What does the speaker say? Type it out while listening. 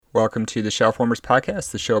Welcome to the Shelfwarmers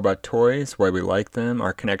Podcast, the show about toys, why we like them,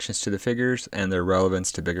 our connections to the figures, and their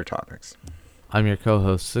relevance to bigger topics. I'm your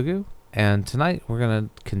co-host Sugu, and tonight we're going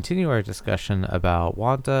to continue our discussion about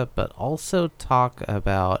Wanda, but also talk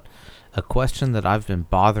about a question that I've been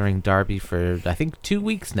bothering Darby for, I think, 2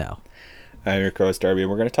 weeks now. I'm your co-host Darby,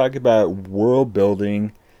 and we're going to talk about world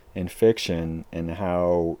building in fiction and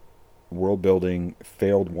how world building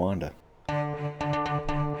failed Wanda.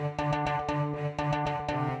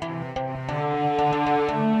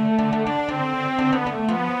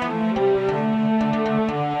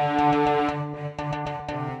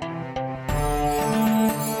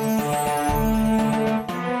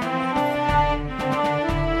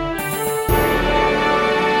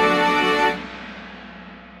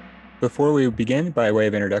 Before we begin, by way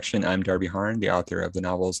of introduction, I'm Darby Harn, the author of the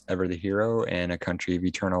novels Ever the Hero and A Country of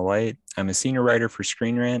Eternal Light. I'm a senior writer for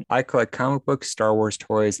Screen Rant. I collect comic books, Star Wars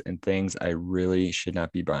toys, and things I really should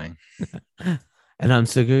not be buying. And I'm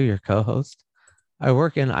Sugu, your co-host. I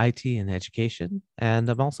work in IT and education, and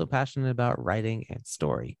I'm also passionate about writing and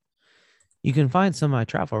story. You can find some of my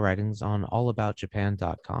travel writings on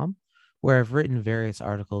allaboutjapan.com, where I've written various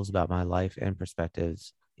articles about my life and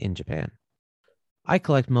perspectives in Japan. I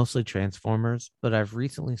collect mostly Transformers, but I've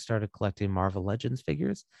recently started collecting Marvel Legends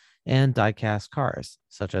figures and die-cast cars,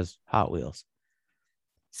 such as Hot Wheels.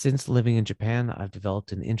 Since living in Japan, I've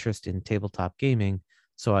developed an interest in tabletop gaming,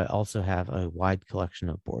 so I also have a wide collection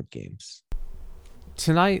of board games.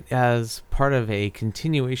 Tonight, as part of a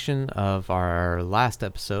continuation of our last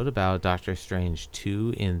episode about Doctor Strange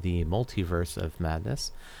 2 in the Multiverse of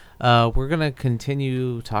Madness, we're going to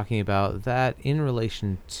continue talking about that in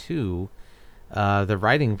relation to the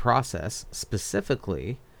writing process.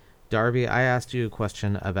 Specifically, Darby, I asked you a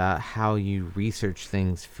question about how you research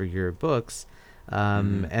things for your books,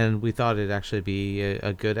 and we thought it'd actually be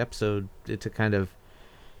a good episode to kind of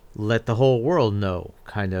let the whole world know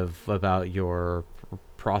kind of about your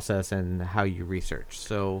process and how you research.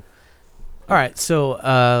 So, all right,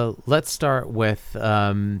 so let's start with,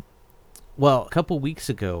 a couple weeks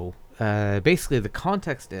ago, basically the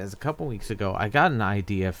context is a couple weeks ago I got an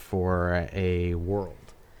idea for a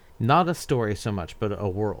world, not a story so much, but a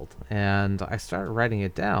world, and I started writing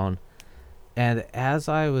it down. And as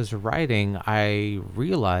I was writing, I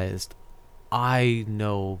realized I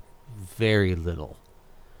know very little.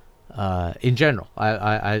 In general,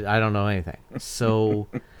 I don't know anything. So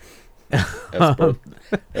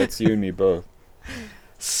That's you and me both.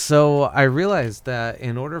 So I realized that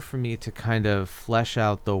in order for me to kind of flesh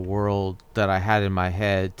out the world that I had in my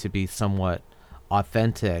head to be somewhat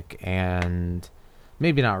authentic and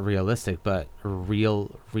maybe not realistic, but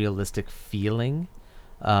realistic feeling,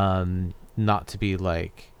 not to be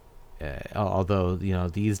like, although,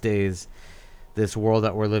 these days, this world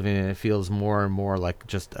that we're living in, it feels more and more like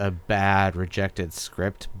just a bad rejected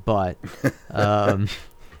script, but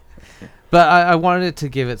but I wanted to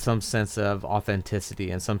give it some sense of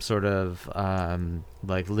authenticity and some sort of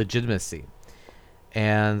like legitimacy.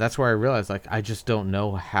 And that's where I realized, like, I just don't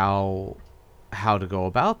know how to go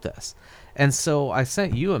about this. And so I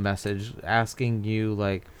sent you a message asking you,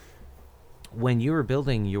 like, when you were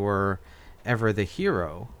building your Ever the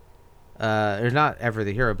Hero, or not Ever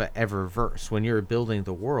the Hero, but Eververse, when you were building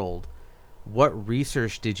the world, what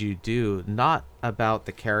research did you do, not about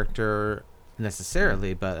the character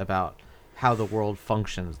necessarily, but about how the world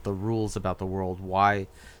functions, the rules about the world, why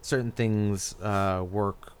certain things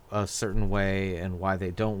work a certain way and why they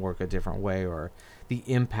don't work a different way, or the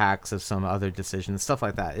impacts of some other decisions, stuff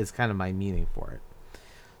like that is kind of my meaning for it.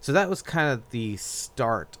 So that was kind of the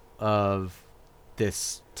start of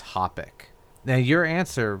this topic. Now, your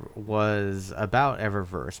answer was about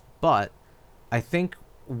Eververse, but I think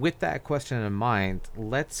with that question in mind,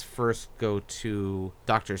 let's first go to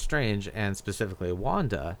Doctor Strange and specifically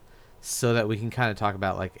Wanda, so that we can kind of talk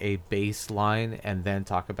about like a baseline and then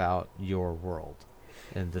talk about your world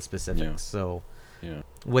and the specifics. Yeah. So, Yeah.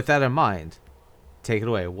 with that in mind, take it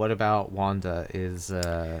away. What about Wanda is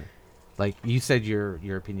like you said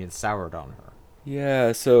your opinion soured on her?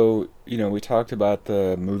 Yeah, so, we talked about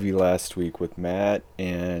the movie last week with Matt,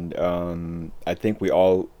 and I think we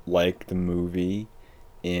all like the movie,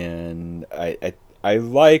 and I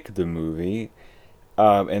like the movie.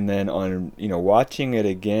 And then on, watching it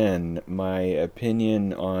again, my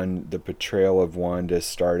opinion on the portrayal of Wanda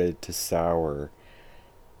started to sour.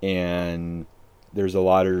 And there's a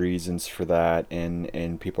lot of reasons for that,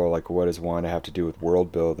 and people are like, what does Wanda have to do with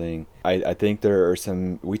world building? I think there are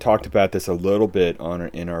some, we talked about this a little bit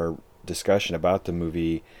in our discussion about the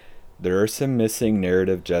movie. There are some missing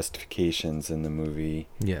narrative justifications in the movie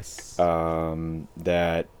Yes.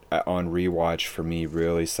 that on rewatch for me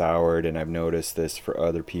really soured, and I've noticed this for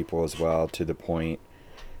other people as well, to the point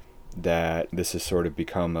that this has sort of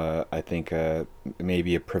become I think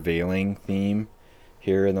maybe a prevailing theme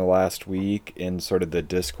here in the last week in sort of the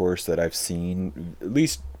discourse that I've seen, at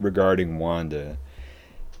least regarding Wanda.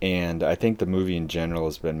 And I think the movie in general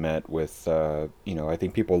has been met with, I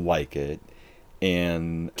think people like it.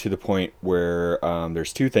 And to the point where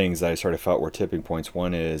there's two things that I sort of felt were tipping points.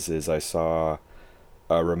 One is I saw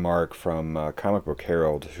a remark from Comic Book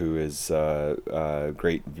Herald, who is a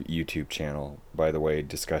great YouTube channel, by the way,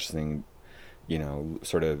 discussing,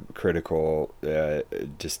 sort of critical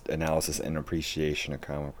just analysis and appreciation of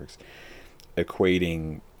comic books,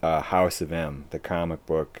 equating House of M, the comic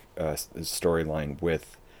book storyline,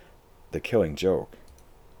 with The Killing Joke.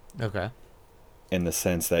 Okay. In the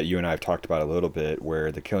sense that you and I have talked about a little bit,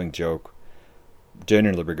 where The Killing Joke,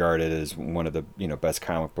 generally regarded as one of the best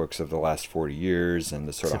comic books of the last 40 years, and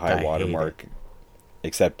the sort Except of high watermark.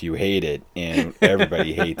 Except you hate it, and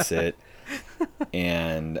everybody hates it,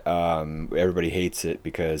 and everybody hates it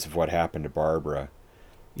because of what happened to Barbara.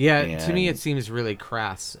 Yeah, to me it seems really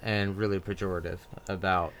crass and really pejorative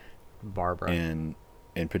about Barbara. And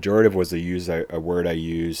pejorative was a word I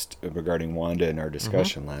used regarding Wanda in our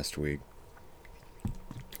discussion last week.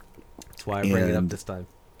 That's why I bring it up this time.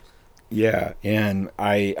 Yeah, and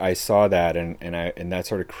I saw that, and that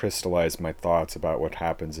sort of crystallized my thoughts about what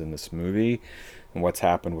happens in this movie and what's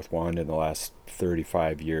happened with Wanda in the last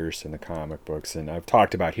 35 years in the comic books. And I've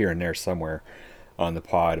talked about here and there somewhere on the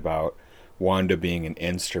pod about Wanda being an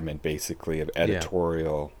instrument, basically, of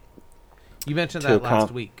editorial. Yeah. You mentioned that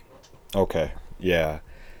last week. Okay, yeah.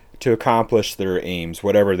 To accomplish their aims,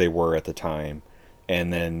 whatever they were at the time,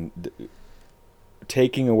 and then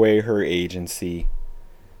taking away her agency,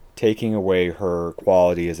 taking away her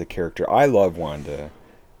quality as a character. I love Wanda.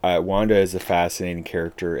 Wanda is a fascinating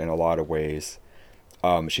character in a lot of ways.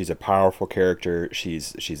 She's a powerful character.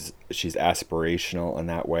 She's aspirational in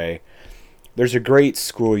that way. There's a great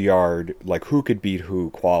schoolyard, like who could beat who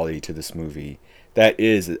quality to this movie that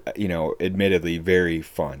is, admittedly very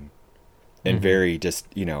fun and very just,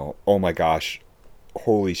 oh my gosh,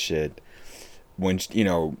 holy shit. When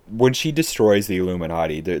she destroys the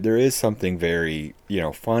Illuminati, there is something very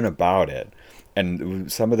fun about it.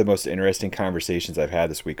 And some of the most interesting conversations I've had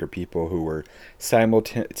this week are people who were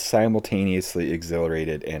simultaneously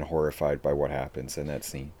exhilarated and horrified by what happens in that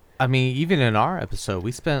scene. I mean, even in our episode,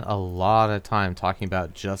 we spent a lot of time talking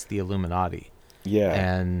about just the Illuminati. Yeah.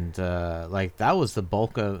 And that was the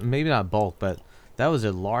bulk of, maybe not bulk, but that was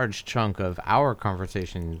a large chunk of our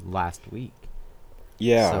conversation last week.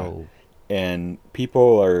 Yeah. So, and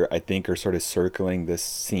people are sort of circling this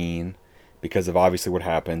scene because of obviously what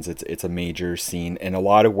happens. It's a major scene in a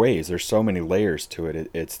lot of ways. There's so many layers to it.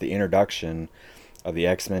 It's the introduction of the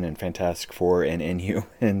X-Men and Fantastic Four and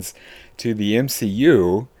Inhumans to the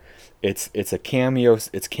MCU. It's a cameo.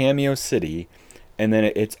 It's Cameo City, and then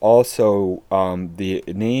it's also the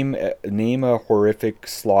name a horrific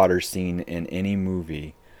slaughter scene in any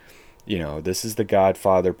movie. This is The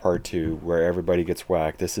Godfather Part 2, where everybody gets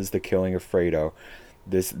whacked. This is The Killing of Fredo.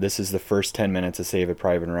 This is the first 10 minutes of Saving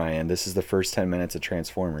Private Ryan. This is the first 10 minutes of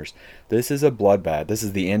Transformers. This is a bloodbath. This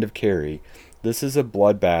is the end of Carrie. This is a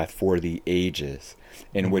bloodbath for the ages,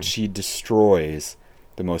 in which she destroys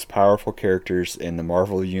the most powerful characters in the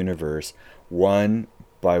Marvel Universe, one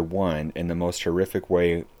by one, in the most horrific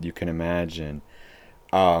way you can imagine.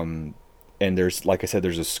 And there's, like I said,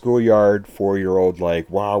 there's a schoolyard 4-year-old like,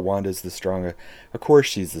 wow, Wanda's the strongest. Of course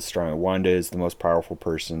she's the strongest. Wanda is the most powerful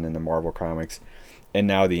person in the Marvel comics. And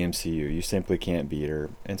now the MCU. You simply can't beat her.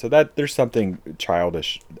 And so that there's something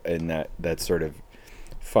childish in that's sort of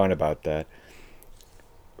fun about that.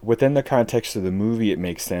 Within the context of the movie, it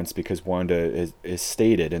makes sense because Wanda is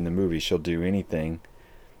stated in the movie she'll do anything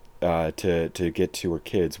to get to her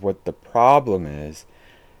kids. What the problem is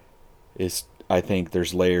I think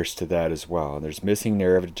there's layers to that as well. There's missing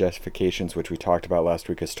narrative justifications, which we talked about last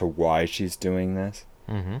week, as to why she's doing this.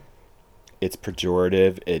 Mm-hmm. It's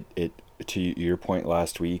pejorative. It to your point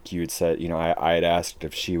last week, you had said, I had asked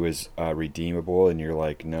if she was redeemable, and you're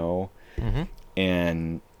like, no. Mm-hmm.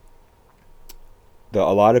 And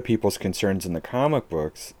a lot of people's concerns in the comic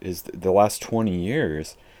books is the last 20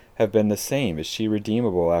 years have been the same. Is she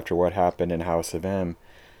redeemable after what happened in House of M?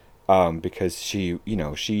 Because she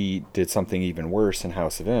did something even worse in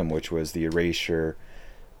House of M, which was the erasure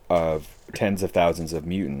of tens of thousands of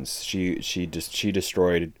mutants. She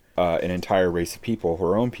destroyed an entire race of people,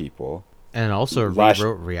 her own people. And also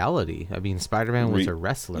rewrote reality. I mean, Spider-Man was a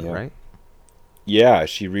wrestler, right? Yeah,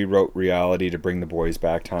 she rewrote reality to bring the boys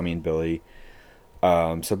back, Tommy and Billy.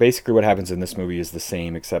 So basically, what happens in this movie is the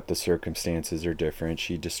same, except the circumstances are different.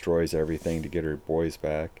 She destroys everything to get her boys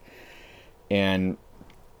back. And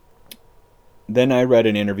then I read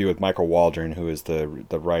an interview with Michael Waldron, who is the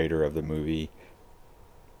writer of the movie.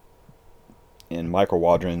 And Michael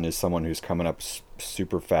Waldron is someone who's coming up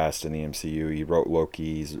super fast in the MCU. He wrote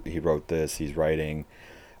Loki. He wrote this. He's writing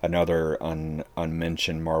another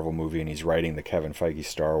unmentioned Marvel movie, and he's writing the Kevin Feige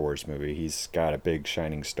Star Wars movie. He's got a big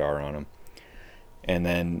shining star on him. And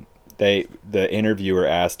then the interviewer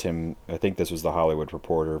asked him, I think this was the Hollywood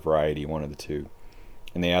Reporter, Variety, one of the two,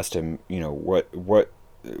 and they asked him,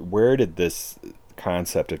 where did this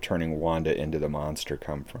concept of turning Wanda into the monster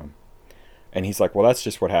come from? And he's like, well, that's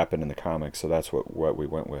just what happened in the comics, so that's what we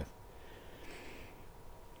went with.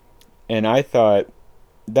 And I thought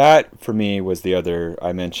that for me was the other.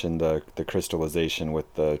 I mentioned the crystallization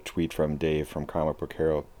with the tweet from Dave from Comic Book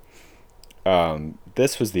Herald.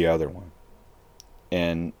 This was the other one.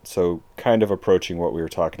 And so, kind of approaching what we were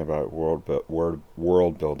talking about,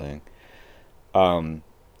 world building,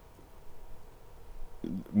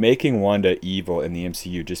 making Wanda evil in the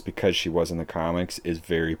MCU just because she was in the comics is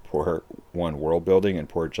very poor, one, world building and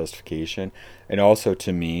poor justification, and also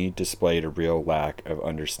to me displayed a real lack of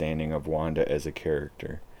understanding of Wanda as a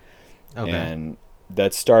character. Okay. And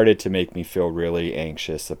that started to make me feel really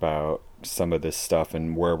anxious about some of this stuff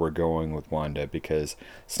and where we're going with Wanda, because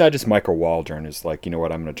it's not just Michael Waldron who's like, you know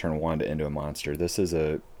what, I'm going to turn Wanda into a monster. This is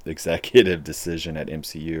a executive decision at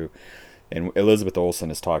MCU. And Elizabeth Olsen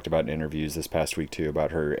has talked about in interviews this past week too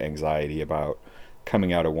about her anxiety about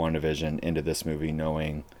coming out of WandaVision into this movie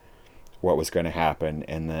knowing what was going to happen,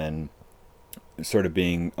 and then sort of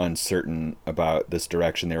being uncertain about this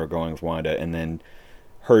direction they were going with Wanda. And then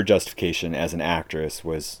her justification as an actress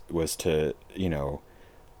was to,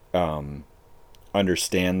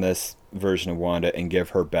 understand this version of Wanda and give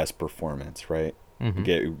her best performance, right?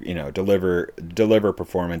 Mm-hmm. Deliver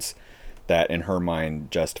performance that in her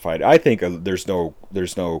mind justified. I think there's no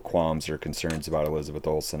qualms or concerns about Elizabeth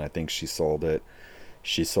Olsen. I think she sold it.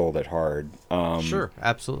 She sold it hard. Sure,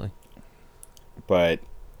 absolutely. But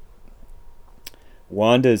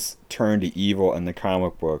Wanda's turn to evil in the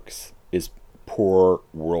comic books is poor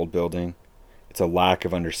world building. It's a lack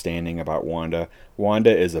of understanding about Wanda.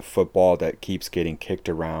 Wanda is a football that keeps getting kicked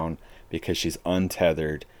around because she's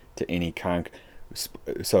untethered to any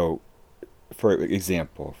So, for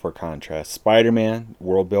example, for contrast, Spider-Man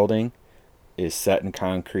world building is set in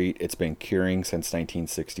concrete. It's been curing since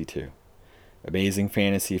 1962. Amazing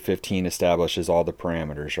Fantasy 15 establishes all the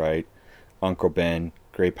parameters, right? Uncle Ben,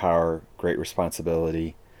 great power, great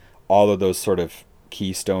responsibility. All of those sort of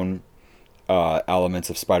keystone elements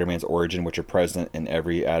of Spider-Man's origin, which are present in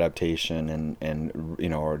every adaptation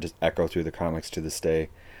and or just echo through the comics to this day.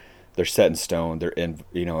 They're set in stone. They're in,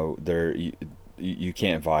 you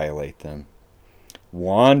can't violate them.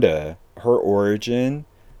 Wanda, her origin,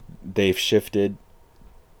 they've shifted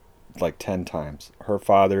like 10 times. Her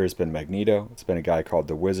father has been Magneto. It's been a guy called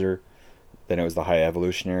the Wizard. Then it was the High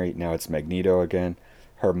Evolutionary. Now it's Magneto again.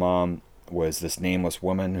 Her mom was this nameless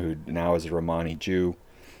woman who now is a Romani Jew.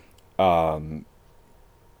 Then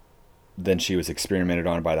she was experimented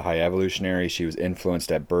on by the High Evolutionary. She was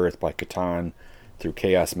influenced at birth by Catan through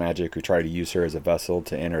chaos magic, who tried to use her as a vessel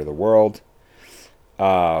to enter the world.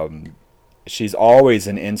 She's always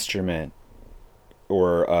an instrument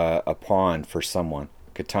or a pawn for someone.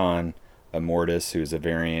 Catan, Immortus, who's a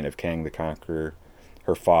variant of Kang the Conqueror,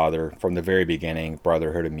 her father, from the very beginning,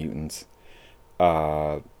 Brotherhood of Mutants.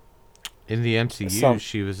 In the MCU,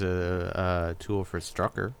 she was a tool for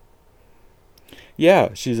Strucker.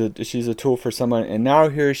 Yeah, she's a tool for someone, and now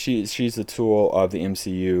here she's a tool of the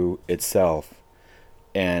MCU itself,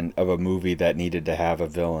 and of a movie that needed to have a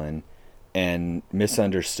villain, and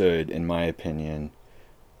misunderstood, in my opinion,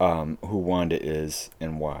 who Wanda is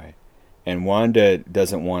and why. And Wanda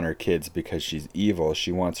doesn't want her kids because she's evil.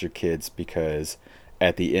 She wants her kids because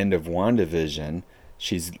at the end of WandaVision,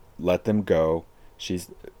 she's let them go. She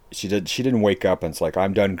didn't wake up and it's like,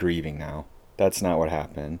 I'm done grieving now. That's not what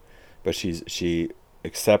happened. But she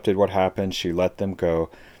accepted what happened. She let them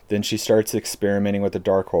go. Then she starts experimenting with the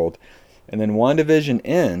Darkhold. And then WandaVision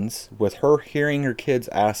ends with her hearing her kids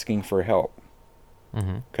asking for help.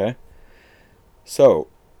 Mm-hmm. Okay? So,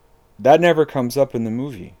 that never comes up in the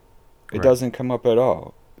movie. It Right. doesn't come up at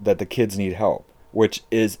all that the kids need help, which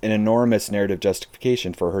is an enormous narrative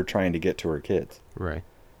justification for her trying to get to her kids. Right.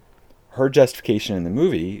 Her justification in the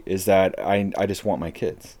movie is that I just want my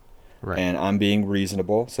kids. Right. And I'm being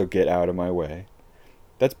reasonable, so get out of my way.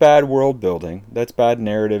 That's bad world building. That's bad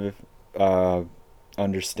narrative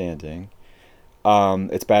understanding.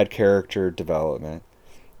 It's bad character development.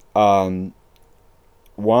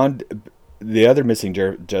 Wanda, the other missing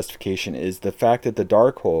justification is the fact that the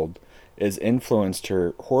Darkhold has influenced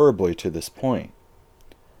her horribly to this point.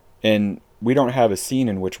 And we don't have a scene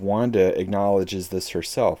in which Wanda acknowledges this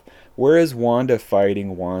herself. Where is Wanda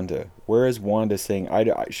fighting Wanda? Where is Wanda saying,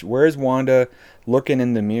 where is Wanda looking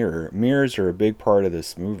in the mirror? Mirrors are a big part of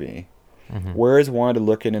this movie. Mm-hmm. Where is Wanda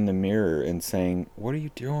looking in the mirror and saying, what are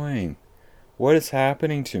you doing? What is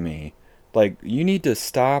happening to me? Like, you need to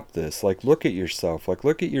stop this. Like, look at yourself. Like,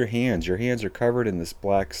 look at your hands. Your hands are covered in this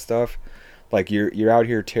black stuff. Like, you're out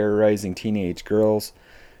here terrorizing teenage girls.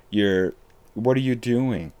 What are you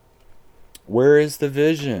doing? Where is the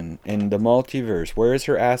Vision in the multiverse? Where is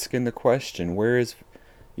her asking the question? Where is,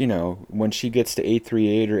 when she gets to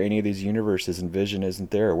 838 or any of these universes and Vision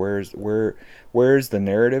isn't there? Where's the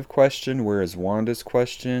narrative question? Where is Wanda's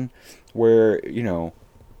question? Where,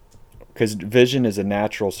 because Vision is a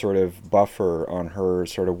natural sort of buffer on her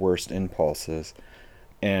sort of worst impulses.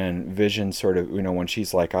 And Vision sort of, when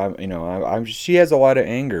she's like, she has a lot of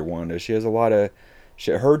anger, Wanda. She has a lot of,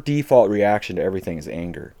 her default reaction to everything is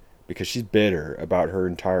anger because she's bitter about her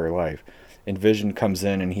entire life. And Vision comes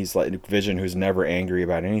in and he's like, Vision who's never angry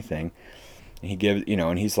about anything. And he gives,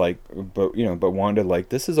 and he's like, but Wanda, like,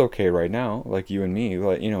 this is okay right now. Like, you and me,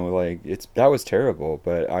 like, that was terrible,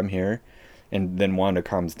 but I'm here. And then Wanda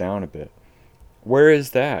calms down a bit. Where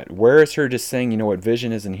is that? Where is her just saying, what,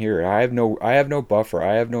 Vision isn't here. I have no buffer.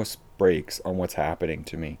 I have no brakes on what's happening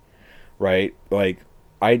to me. Right? Like,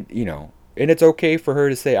 and it's okay for her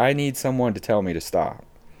to say, I need someone to tell me to stop.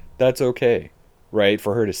 That's okay. Right?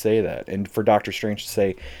 For her to say that. And for Doctor Strange to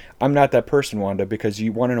say, I'm not that person, Wanda, because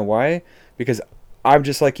you want to know why? Because I'm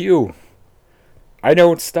just like you. I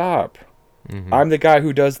don't stop. Mm-hmm. I'm the guy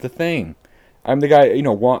who does the thing. I'm the guy,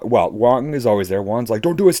 Wong is always there. Wong's like,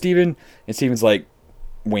 don't do it, Steven. And Steven's like,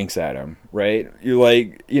 winks at him, right? You're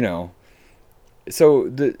like,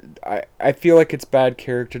 So I feel like it's bad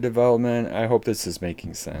character development. I hope this is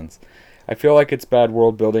making sense. I feel like it's bad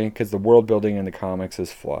world building because the world building in the comics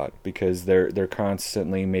is flawed because they're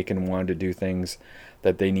constantly making Wanda do things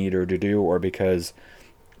that they need her to do, or because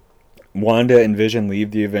Wanda and Vision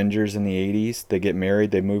leave the Avengers in the 80s. They get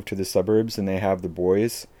married, they move to the suburbs, and they have the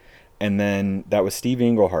boys. And then that was Steve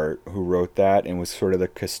Englehart who wrote that and was sort of the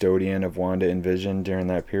custodian of Wanda and Vision during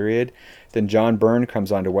that period. Then John Byrne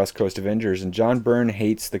comes on to West Coast Avengers, and John Byrne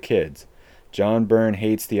hates the kids. John Byrne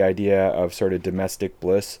hates the idea of sort of domestic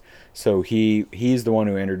bliss. So he's the one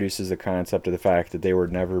who introduces the concept of the fact that they were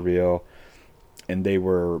never real, and they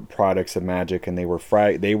were products of magic, and they were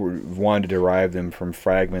wanted to derive them from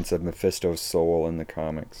fragments of Mephisto's soul in the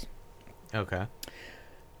comics. Okay.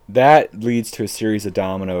 That leads to a series of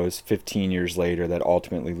dominoes 15 years later that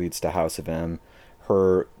ultimately leads to House of M,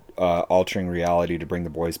 her altering reality to bring the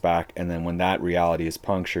boys back. And then when that reality is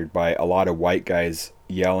punctured by a lot of white guys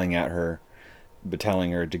yelling at her, but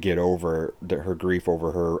telling her to get over her grief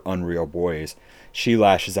over her unreal boys, she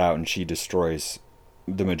lashes out and she destroys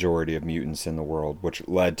the majority of mutants in the world, which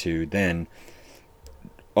led to then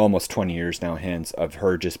almost 20 years now hence of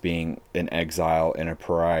her just being an exile and a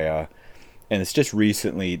pariah. And it's just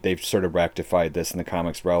recently they've sort of rectified this in the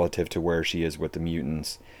comics relative to where she is with the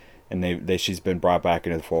mutants. And she's been brought back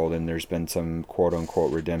into the fold, and there's been some quote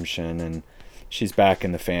unquote redemption, and she's back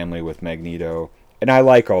in the family with Magneto. And I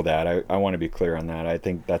like all that. I want to be clear on that. I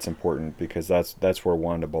think that's important because that's where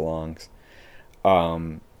Wanda belongs.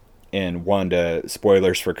 And Wanda,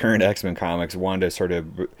 spoilers for current X-Men comics, Wanda sort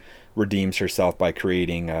of redeems herself by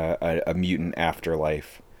creating a mutant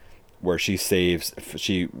afterlife where she saves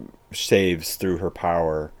through her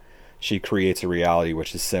power. She creates a reality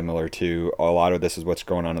which is similar to a lot of this is what's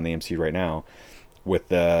going on in the MCU right now, with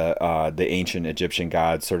the ancient Egyptian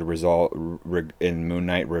gods sort of in Moon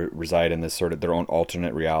Knight reside in this sort of their own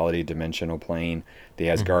alternate reality, dimensional plane. The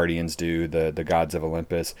Asgardians do, the gods of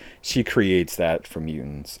Olympus. She creates that for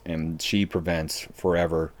mutants, and she prevents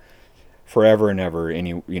forever and ever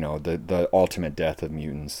any the ultimate death of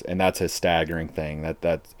mutants, and that's a staggering thing.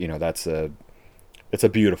 It's a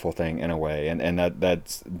beautiful thing in a way, and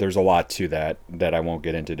that's there's a lot to that I won't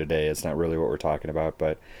get into today. It's not really what we're talking about,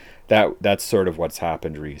 but that's sort of what's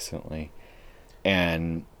happened recently,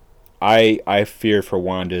 and I fear for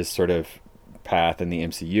Wanda's sort of path in the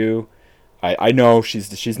MCU. I know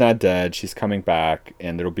she's not dead. She's coming back,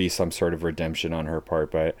 and there'll be some sort of redemption on her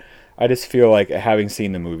part, but I just feel like having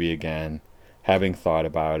seen the movie again, having thought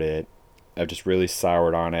about it, I've just really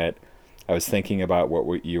soured on it. I was thinking about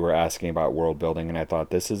what you were asking about world building, and I thought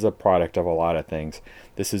this is a product of a lot of things.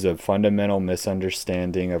 This is a fundamental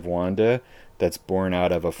misunderstanding of Wanda that's born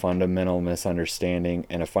out of a fundamental misunderstanding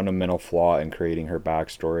and a fundamental flaw in creating her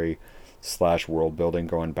backstory / world building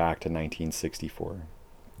going back to 1964.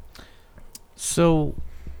 So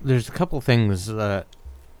there's a couple things that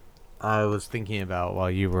I was thinking about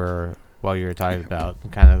while you were talking about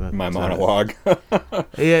kind of My monologue.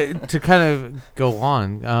 yeah, to kind of go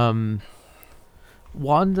on.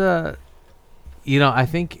 Wanda, I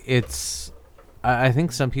think I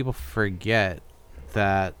think some people forget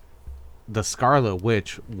that the Scarlet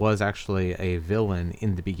Witch was actually a villain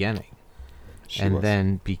in the beginning, She and was.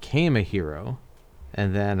 then became a hero,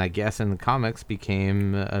 and then I guess in the comics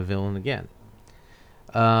became a villain again.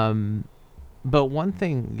 Um, but one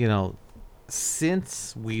thing,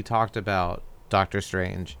 since we talked about Doctor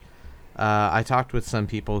Strange, I talked with some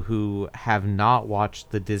people who have not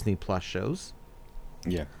watched the Disney Plus shows.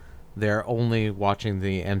 Yeah. They're only watching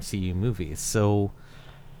the MCU movies. So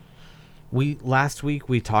we last week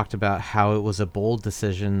we talked about how it was a bold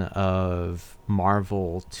decision of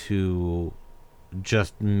Marvel to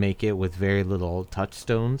just make it with very little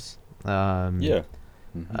touchstones, Yeah.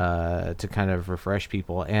 Hmm. to kind of refresh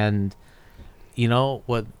people. And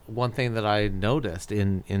what one thing that I noticed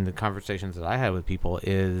in the conversations that I had with people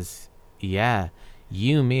is, yeah,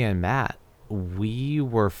 you, me, and Matt, we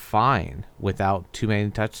were fine without too many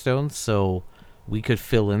touchstones, so we could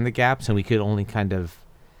fill in the gaps and we could only kind of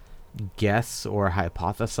guess or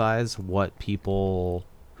hypothesize what people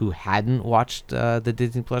who hadn't watched the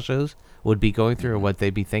Disney Plus shows would be going through or Hmm. what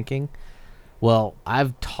they'd be thinking. Well,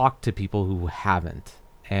 I've talked to people who haven't,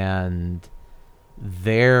 and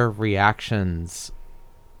their reactions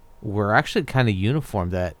were actually kind of uniform,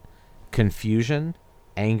 that confusion,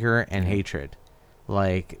 anger, and Yeah. hatred.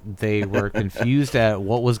 Like, they were confused at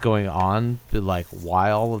what was going on, like,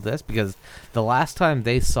 why all of this? Because the last time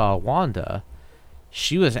they saw Wanda,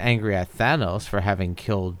 she was angry at Thanos for having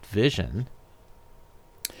killed Vision.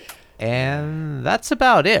 Yeah. And that's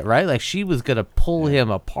about it, right? Like, she was going to pull Yeah.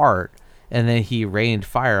 him apart, and then he rained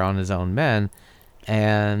fire on his own men.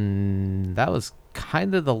 And that was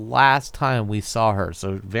kind of the last time we saw her.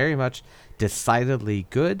 So, very much decidedly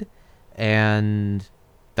good. And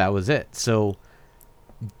that was it. So,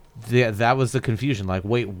 that was the confusion. Like,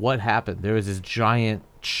 wait, what happened? There was this giant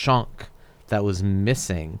chunk that was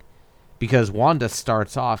missing because Wanda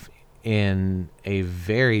starts off in a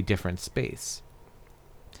very different space.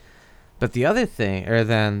 But the other thing, or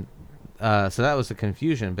then, so that was the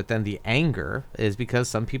confusion. But then the anger is because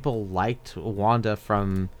some people liked Wanda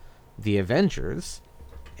from the Avengers,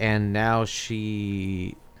 and now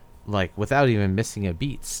she, like, without even missing a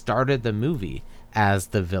beat, started the movie as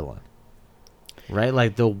the villain. Right,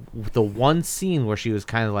 like the one scene where she was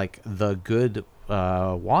kind of like the good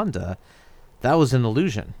Wanda, that was an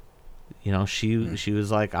illusion. She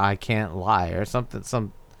was like, I can't lie, or something,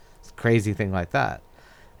 some crazy thing like that.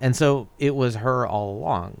 And so it was her all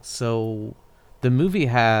along. So the movie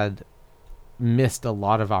had missed a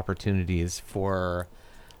lot of opportunities for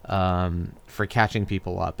catching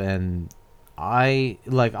people up. And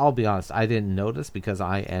I'll be honest, I didn't notice because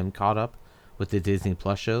I am caught up with the Disney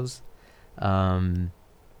Plus shows. Um,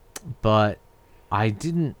 but I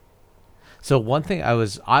didn't. So one thing I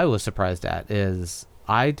was surprised at is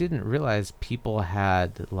I didn't realize people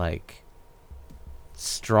had, like,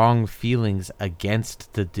 strong feelings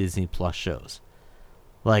against the Disney Plus shows.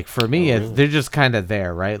 Like, for Oh, me, really? they're just kind of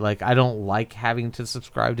there, right? Like, I don't like having to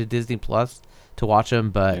subscribe to Disney Plus to watch them,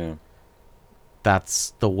 but Yeah.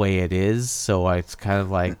 that's the way it is. So it's kind of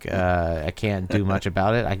like, I can't do much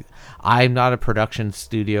about it. I'm not a production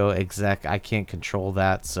studio exec. I can't control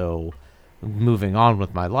that. So moving on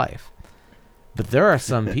with my life. But there are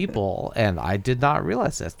some people, and I did not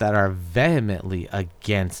realize this, that are vehemently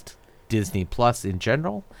against Disney Plus in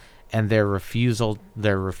general, and they're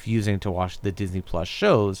refusing to watch the Disney Plus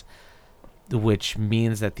shows, which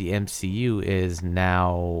means that the MCU is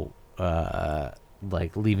now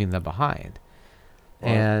like leaving them behind. Well,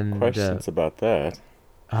 I have And questions about that.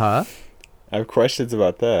 huh? I have questions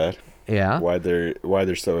about that. Yeah. Why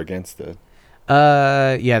they're so against it.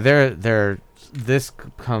 Yeah, they're this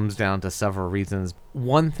comes down to several reasons.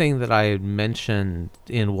 One thing that I had mentioned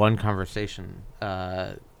in one conversation,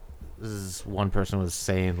 is one person was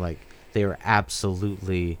saying, like, they were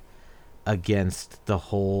absolutely against the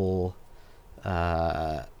whole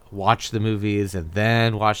watch the movies and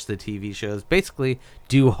then watch the TV shows. Basically,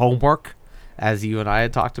 do homework, as you and I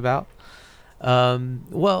had talked about.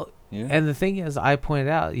 Well, Yeah. and the thing is, I pointed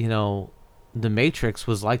out, The Matrix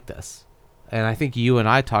was like this. And I think you and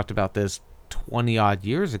I talked about this 20 odd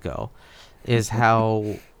years ago, is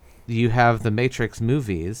how you have the Matrix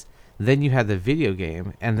movies, then you had the video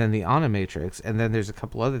game, and then the Animatrix, and then there's a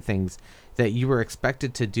couple other things that you were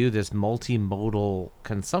expected to do this multimodal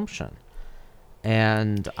consumption.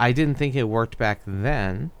 And I didn't think it worked back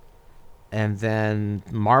then, And then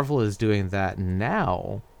Marvel is doing that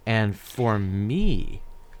now. And for me,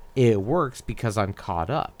 it works because I'm caught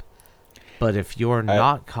up. But if you're I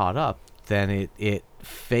not caught up, then it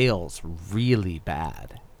fails really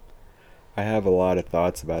bad. I have a lot of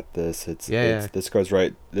thoughts about this. It's Yeah, this goes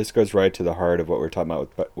right to the heart of what we're talking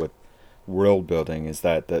about with world building. Is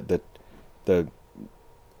that the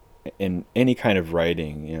in any kind of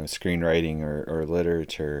writing, screenwriting or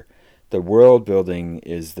literature, the world building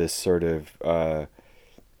is this sort of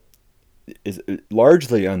is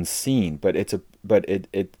largely unseen, but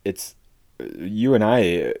it's you and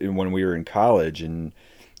I when we were in college, and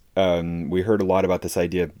we heard a lot about this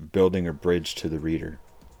idea of building a bridge to the reader.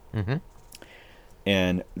 yeah. Mm-hmm.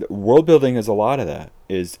 And world building is a lot of that.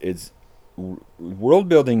 Is world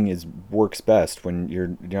building is works best when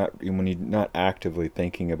you're not actively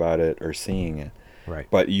thinking about it or seeing it. Right.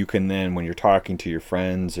 But you can then, when you're talking to your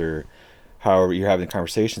friends or however you're having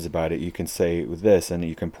conversations about it, you can say this, and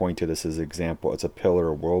you can point to this as an example. It's a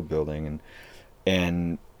pillar of world building,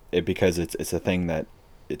 and because it's a thing that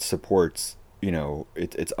it supports.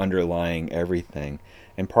 It's underlying everything,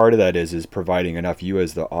 and part of that is providing enough, you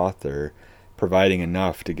as the author, providing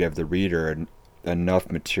enough to give the reader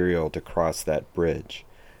enough material to cross that bridge,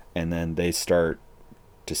 and then they start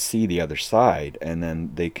to see the other side, and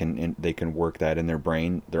then they can work that in their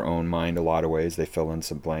brain, their own mind. A lot of ways they fill in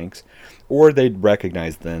some blanks, or they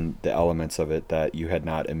recognize then the elements of it that you had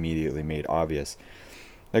not immediately made obvious.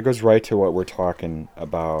 That goes right to what we're talking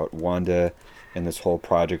about, Wanda, and this whole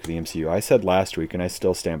project of the MCU. I said last week, and I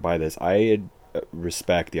still stand by this, I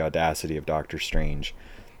respect the audacity of Doctor Strange,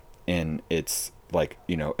 and it's like,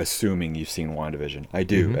 assuming you've seen WandaVision. I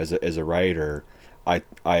do. Mm-hmm. As a writer,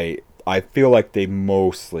 I feel like they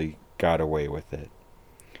mostly got away with it.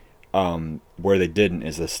 Where they didn't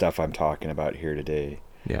is the stuff I'm talking about here today.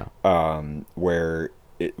 Yeah. Where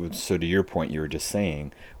so to your point, you were just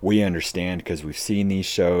saying, we understand because we've seen these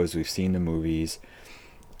shows, we've seen the movies.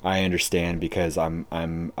 I understand because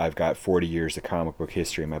I've got 40 years of comic book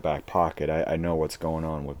history in my back pocket. I know what's going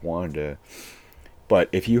on with Wanda. But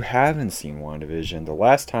if you haven't seen WandaVision, the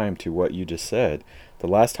last time, to what you just said, the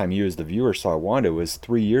last time you as the viewer saw Wanda was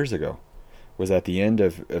 3 years ago. Was at the end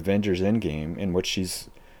of Avengers Endgame, in which she's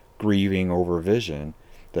grieving over Vision.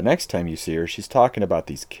 The next time you see her, she's talking about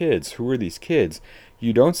these kids. Who are these kids?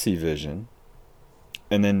 You don't see Vision.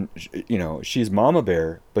 And then, she's Mama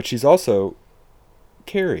Bear, but she's also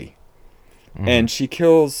Carrie. Mm-hmm. And she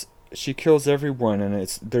kills everyone, and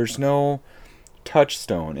there's no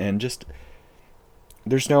touchstone, and just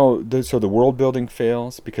so the world building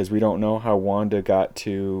fails because we don't know how Wanda got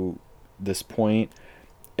to this point.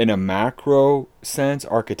 In a macro sense,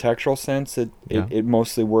 architectural sense, Yeah. it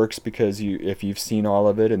mostly works because if you've seen all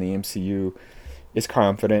of it, and the MCU is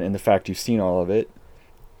confident in the fact you've seen all of it,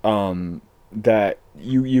 that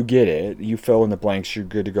you get it, you fill in the blanks, you're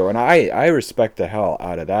good to go. And I respect the hell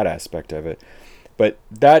out of that aspect of it. But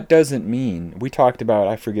that doesn't mean, we talked about,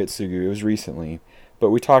 I forget, Sugu, it was recently, but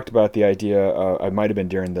we talked about the idea, it might have been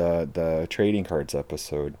during the trading cards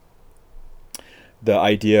episode, the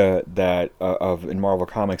idea that of in Marvel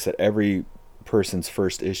Comics that every person's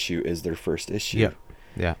first issue is their first issue. Yeah.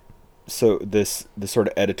 Yeah. So this sort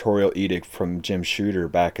of editorial edict from Jim Shooter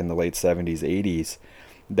back in the late 70s, 80s,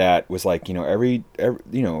 that was like, every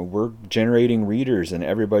we're generating readers, and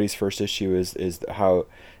everybody's first issue is how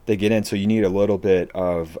they get in. So you need a little bit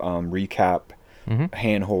of recap, Mm-hmm.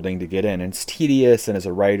 hand holding to get in, and it's tedious. And as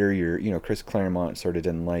a writer, Chris Claremont sort of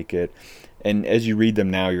didn't like it. And as you read them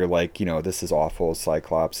now, you're like, this is awful.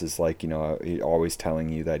 Cyclops is like, always telling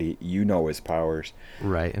you that his powers.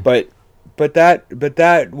 Right. But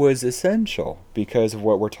that was essential because of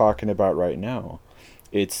what we're talking about right now.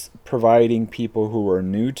 It's providing people who are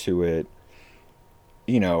new to it,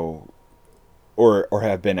 or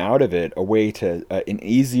have been out of it, a way to an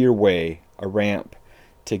easier way, a ramp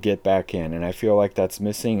to get back in. And I feel like that's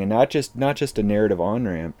missing, and not just a narrative on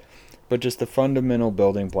ramp, but just the fundamental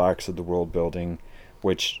building blocks of the world building,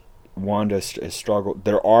 which Wanda has struggled.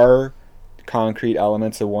 There are concrete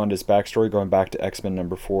elements of Wanda's backstory going back to X-Men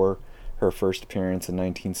 #4, her first appearance in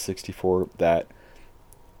 1964, that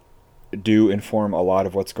do inform a lot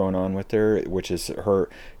of what's going on with her, which is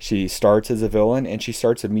she starts as a villain, and she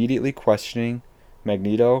starts immediately questioning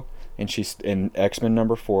Magneto, and she's in X-Men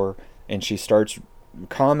 #4, and she starts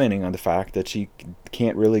commenting on the fact that she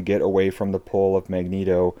can't really get away from the pull of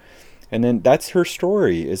Magneto. And then that's her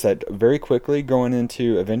story, is that very quickly going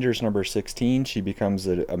into Avengers #16, she becomes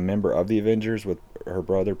a member of the Avengers with her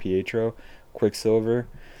brother Pietro, Quicksilver.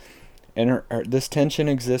 And this tension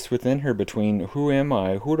exists within her between, who am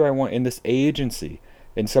I, who do I want in this agency,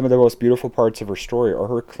 And some of the most beautiful parts of her story are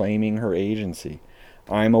her claiming her agency.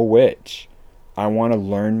 I'm a witch. I want to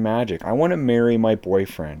learn magic. I want to marry my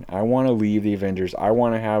boyfriend. I want to leave the Avengers. I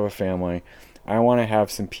want to have a family. I want to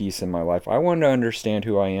have some peace in my life. I want to understand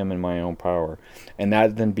who I am in my own power. And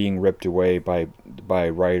that then being ripped away by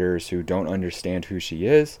writers who don't understand who she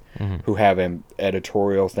is, who have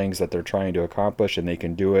editorial things that they're trying to accomplish, and they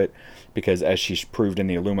can do it because, as she's proved in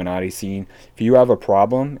the Illuminati scene, if you have a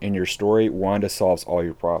problem in your story, Wanda solves all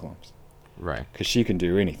your problems. Right. Because she can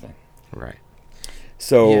do anything. Right.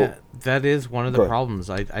 So yeah, that is one of the problems.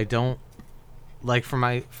 I don't like for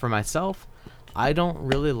myself. I don't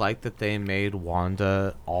really like that they made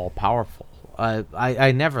Wanda all powerful.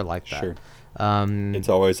 I never liked that. Sure. It's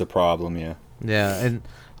always a problem, yeah. Yeah, and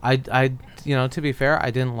I to be fair, I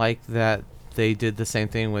didn't like that they did the same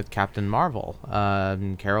thing with Captain Marvel,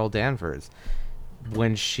 Carol Danvers.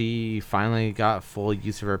 When she finally got full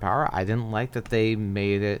use of her power, I didn't like that they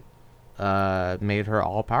made her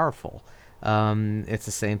all powerful. It's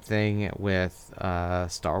the same thing with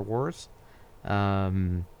Star Wars.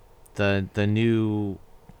 The new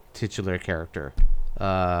titular character,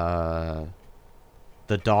 the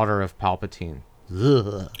daughter of Palpatine.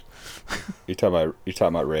 Ugh. You're talking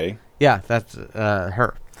about Rey? Yeah, that's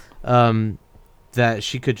her. That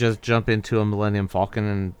she could just jump into a Millennium Falcon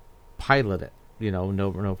and pilot it.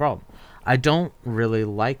 No problem. I don't really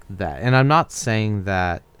like that, and I'm not saying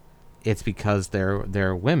that it's because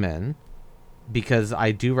they're women, because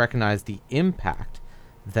I do recognize the impact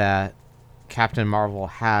that Captain Marvel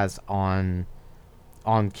has on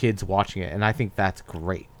kids watching it, and I think that's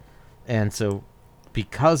great. And so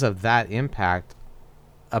because of that impact,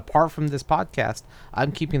 apart from this podcast,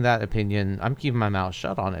 I'm keeping my mouth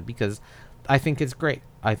shut on it, because I think it's great.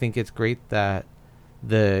 I think it's great that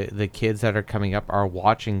the kids that are coming up are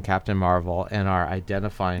watching Captain Marvel and are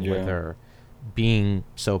identifying with her being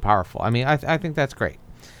so powerful. I mean, I think that's great.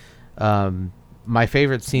 My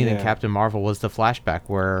favorite scene in Captain Marvel was the flashback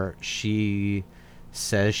where she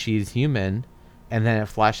says she's human, and then it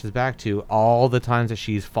flashes back to all the times that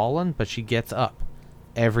she's fallen, but she gets up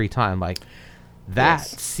every time. Like, that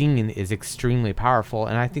scene is extremely powerful,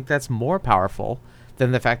 and I think that's more powerful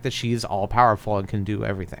than the fact that she's all powerful and can do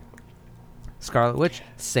everything. Scarlet Witch,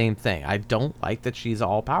 same thing. I don't like that she's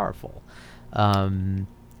all powerful.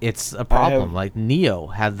 It's a problem. Like Neo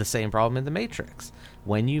had the same problem in the Matrix.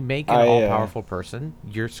 When you make an all-powerful person,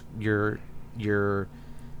 you're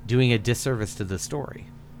doing a disservice to the story.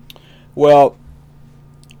 Well,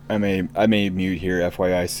 I may mute here,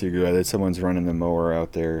 FYI, Sugu. That someone's running the mower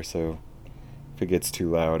out there, so if it gets too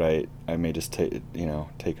loud, I may just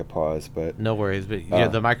take a pause. But no worries.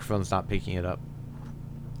 But the microphone's not picking it up.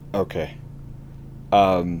 Okay.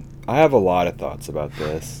 I have a lot of thoughts about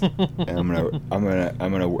this, and I'm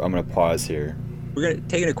gonna pause here. We're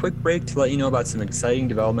taking a quick break to let you know about some exciting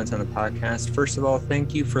developments on the podcast. First of all,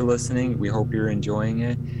 thank you for listening. We hope you're enjoying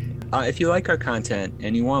it. If you like our content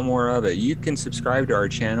and you want more of it, you can subscribe to our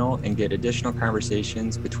channel and get additional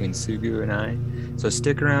conversations between Sugu and I. So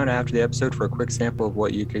stick around after the episode for a quick sample of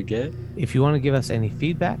what you could get. If you want to give us any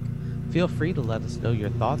feedback, feel free to let us know your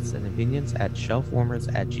thoughts and opinions at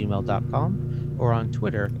shelfwarmers@gmail.com or on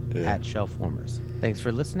Twitter @shelfwarmers. Thanks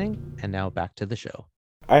for listening, and now back to the show.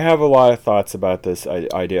 I have a lot of thoughts about this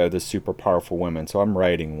idea of the super powerful women. So I'm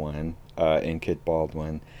writing one in Kit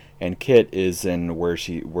Baldwin, and Kit is in where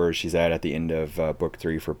she's at the end of book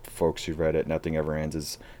 3. For folks who've read it, Nothing Ever Ends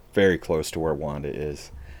is very close to where Wanda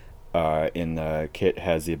is. Kit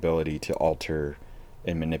has the ability to alter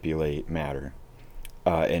and manipulate matter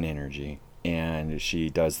and energy, and she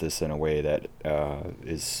does this in a way that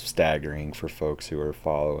is staggering for folks who are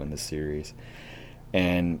following the series.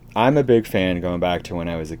 And I'm a big fan, going back to when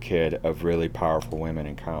I was a kid, of really powerful women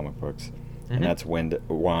in comic books. Mm-hmm. And that's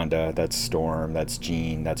Wanda, that's Storm, that's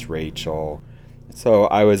Jean, that's Rachel. So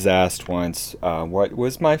I was asked once, what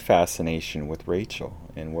was my fascination with Rachel?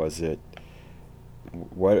 And what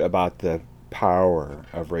about the power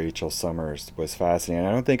of Rachel Summers was fascinating?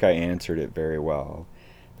 I don't think I answered it very well.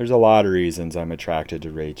 There's a lot of reasons I'm attracted to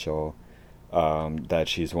Rachel, that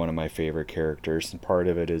she's one of my favorite characters, and part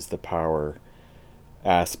of it is the power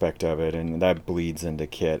aspect of it, and that bleeds into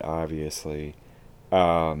Kit, obviously.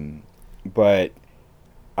 But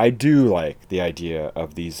I do like the idea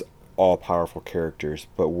of these all-powerful characters,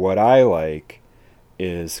 but what I like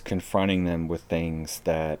is confronting them with things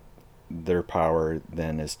that their power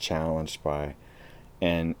then is challenged by.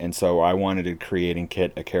 And so I wanted to create in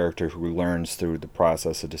Kit a character who learns through the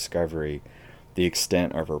process of discovery the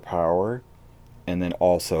extent of her power, and then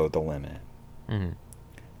also the limit. Mm-hmm.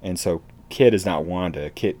 And so Kit is not Wanda.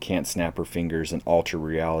 Kit can't snap her fingers and alter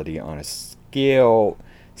reality on a scale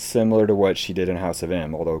similar to what she did in House of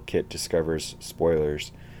M, although Kit discovers,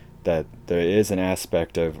 spoilers, that there is an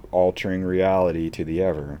aspect of altering reality to the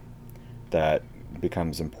Ever that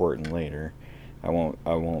becomes important later. I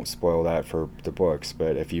won't spoil that for the books,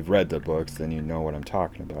 but if you've read the books, then you know what I'm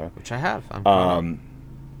talking about. Which I have. I'm caught up.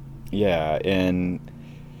 Yeah, and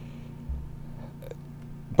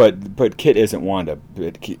but Kit isn't Wanda.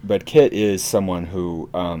 But Kit is someone who,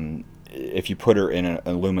 if you put her in an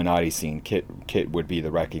Illuminati scene, Kit would be the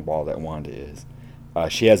wrecking ball that Wanda is.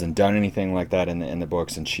 She hasn't done anything like that in the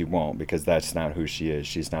books, and she won't, because that's not who she is.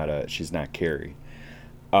 She's not Carrie,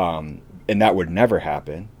 and that would never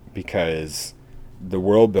happen because the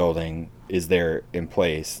world building is there in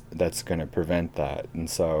place that's going to prevent that. And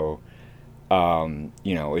so,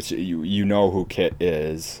 it's you know who Kit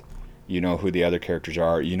is, you know who the other characters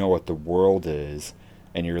are, you know what the world is,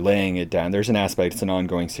 and you're laying it down. There's an aspect, it's an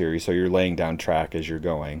ongoing series, so you're laying down track as you're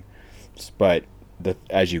going. But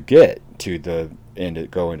as you get to the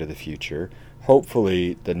end, go into the future,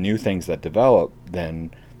 hopefully the new things that develop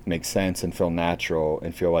then make sense and feel natural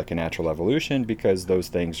and feel like a natural evolution, because those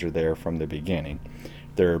things are there from the beginning.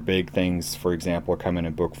 There are big things, for example, coming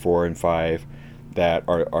in book 4 and 5 that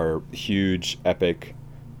are huge, epic,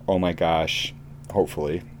 oh my gosh,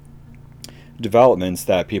 hopefully, developments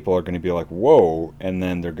that people are going to be like, whoa, and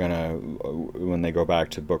then they're going to, when they go back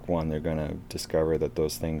to book 1, they're going to discover that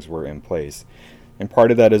those things were in place. And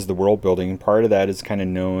part of that is the world building, and part of that is kind of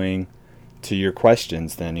knowing, to your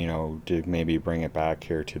questions then, to maybe bring it back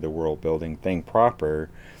here to the world building thing proper,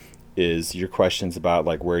 is your questions about,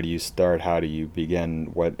 like, where do you start, how do you begin,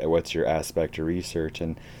 what's your aspect of research,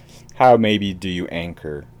 and how maybe do you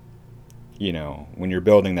anchor, when you're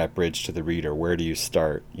building that bridge to the reader, where do you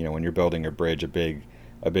start? When you're building a bridge, a big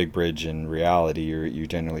bridge in reality, you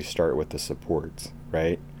generally start with the supports,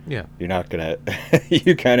 right? Yeah. You're not gonna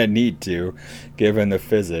you kind of need to, given the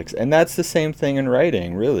physics. And that's the same thing in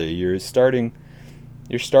writing, really. You're starting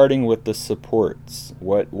with the supports.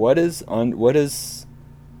 What is the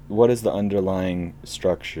underlying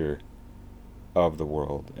structure of the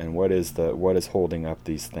world, and what is holding up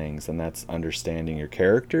these things? And that's understanding your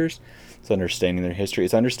characters, it's understanding their history,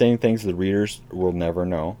 it's understanding things the readers will never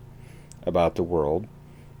know about the world.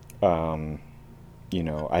 I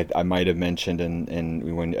might have mentioned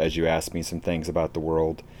in when, as you asked me some things about the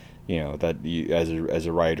world, that you, as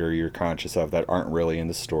a writer, you're conscious of, that aren't really in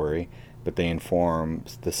the story, but they inform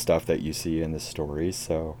the stuff that you see in the stories.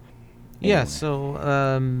 So anyway. Yeah,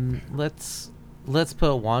 so let's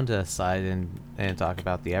put Wanda aside and talk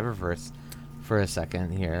about the Eververse for a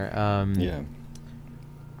second here. Yeah.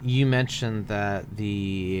 You mentioned that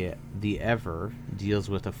the Ever deals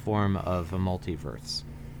with a form of a multiverse,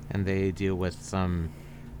 and they deal with some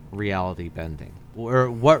reality bending.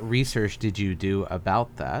 Or what research did you do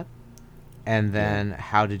about that? And then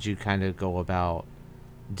how did you kind of go about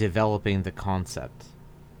developing the concept?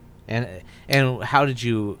 And how did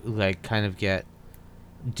you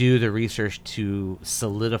do the research to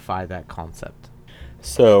solidify that concept?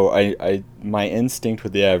 So I my instinct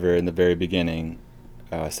with the Ever in the very beginning,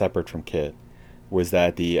 separate from Kit, was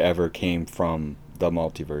that the Ever came from the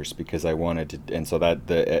multiverse, because I wanted to, and so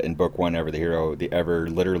that in book 1, Ever the Hero, the Ever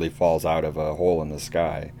literally falls out of a hole in the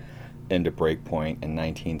sky into Breakpoint in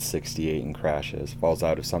 1968 and crashes. Falls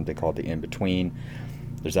out of something called the In-Between.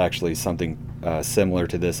 There's actually something similar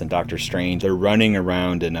to this in Doctor Strange. They're running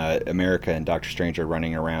around in America, and Doctor Strange are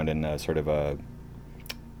running around in a sort of a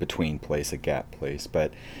between place, a gap place.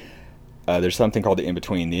 But there's something called the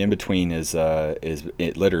In-Between. The In-Between is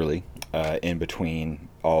it literally in between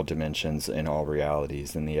all dimensions and all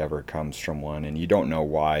realities, and the Ever comes from one, and you don't know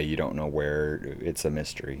why, you don't know where. It's a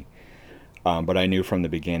mystery. But I knew from the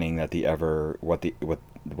beginning that the Ever, what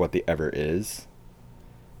the Ever is,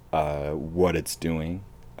 what it's doing.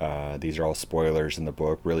 These are all spoilers in the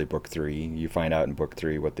book. Really, book 3. You find out in book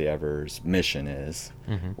 3 what the Ever's mission is.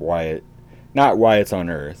 Mm-hmm. Not why it's on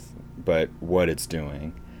Earth, but what it's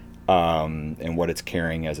doing, and what it's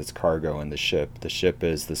carrying as its cargo in the ship. The ship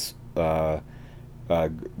is this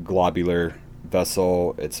globular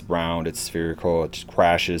vessel. It's round. It's spherical. It just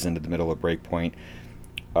crashes into the middle of Breakpoint.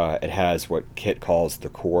 It has what Kit calls the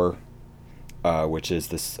core, which is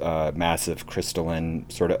this massive crystalline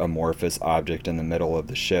sort of amorphous object in the middle of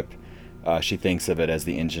the ship. She thinks of it as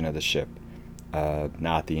the engine of the ship.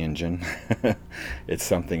 Not the engine. It's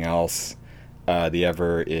something else. The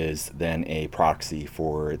Ever is then a proxy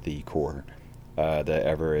for the core. The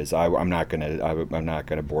Ever is. I'm not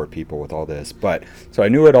gonna bore people with all this, but so I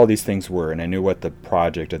knew what all these things were, and I knew what the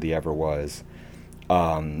project of the Ever was.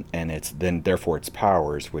 And it's then therefore its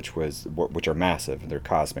powers, which are massive. They're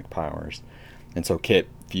cosmic powers. And so Kit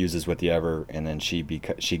fuses with the Ever, and then she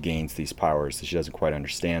gains these powers. So she doesn't quite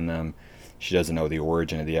understand them. She doesn't know the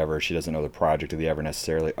origin of the Ever. She doesn't know the project of the Ever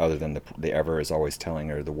necessarily, other than the Ever is always telling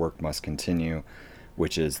her the work must continue,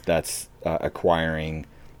 which is that's acquiring,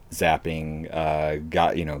 zapping,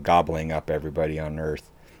 gobbling up everybody on Earth,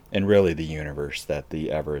 and really the universe that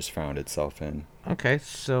the Ever has found itself in. Okay,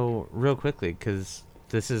 so real quickly, because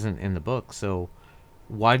this isn't in the book, so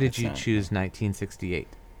why did you choose 1968?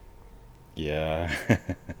 Yeah,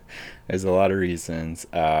 there's a lot of reasons.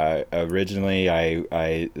 Originally, I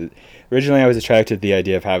was attracted to the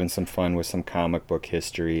idea of having some fun with some comic book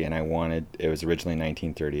history, and it was originally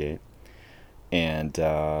 1938, and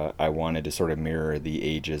I wanted to sort of mirror the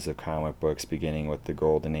ages of comic books, beginning with the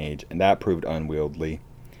Golden Age, and that proved unwieldy.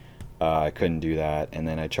 I couldn't do that, and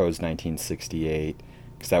then I chose 1968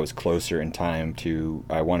 because that was closer in time to.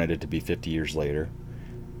 I wanted it to be 50 years later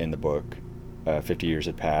in the book. 50 years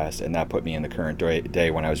had passed, and that put me in the current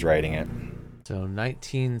day when I was writing it. So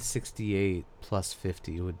 1968 plus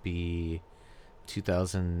 50 would be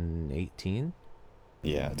 2018.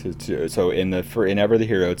 Yeah. So in Ever the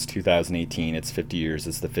Hero, it's 2018. It's 50 years.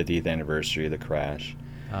 It's the 50th anniversary of the crash.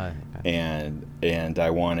 Okay. And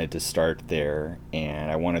I wanted to start there,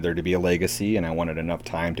 and I wanted there to be a legacy, and I wanted enough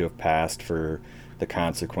time to have passed for the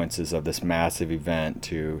consequences of this massive event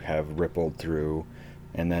to have rippled through.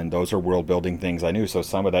 And then those are world building things I knew. So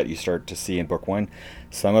some of that you start to see in book 1,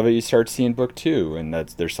 some of it you start to see in book 2, and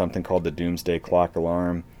there's something called the Doomsday Clock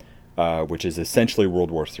Alarm, which is essentially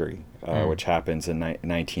World War III, which happens in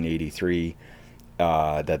 1983.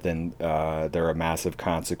 That then there are massive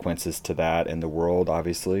consequences to that in the world,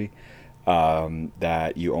 obviously,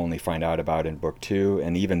 that you only find out about in book 2,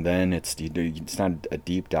 and even then it's not a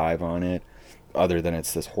deep dive on it, other than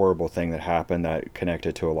it's this horrible thing that happened that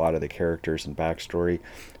connected to a lot of the characters and backstory.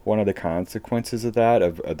 One of the consequences of that,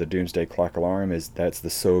 of the Doomsday Clock Alarm, is that's the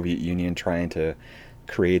Soviet Union trying to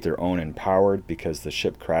create their own empowered, because the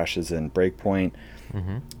ship crashes in Breakpoint.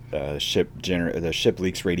 Mm-hmm. The ship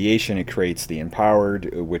leaks radiation. It creates the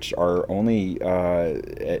empowered, which are only,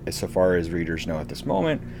 so far as readers know at this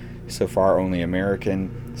moment, so far only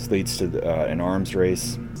American. This leads to an arms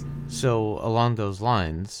race. So along those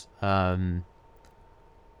lines,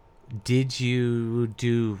 did you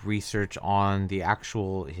do research on the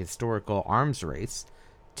actual historical arms race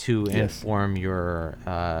to inform your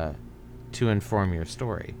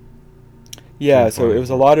story? Yeah, so it was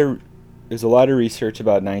a lot of research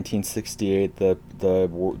about 1968.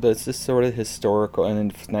 That's just sort of historical, and then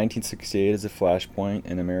 1968 is a flashpoint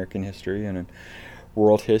in American history and in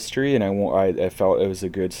world history, and I felt it was a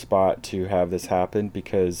good spot to have this happen,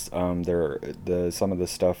 because some of the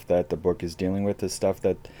stuff that the book is dealing with is stuff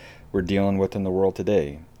that we're dealing with in the world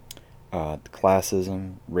today.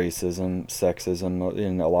 Classism, racism, sexism,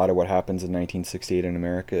 and a lot of what happens in 1968 in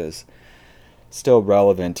America is still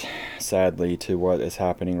relevant, sadly, to what is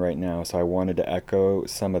happening right now. So I wanted to echo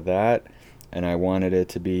some of that, and I wanted it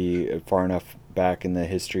to be far enough back in the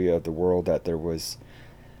history of the world that there was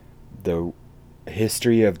the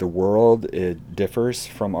history of the world, it differs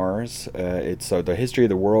from ours. So the history of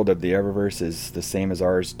the world of the Eververse is the same as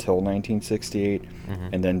ours till 1968,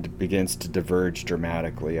 and then begins to diverge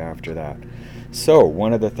dramatically after that. So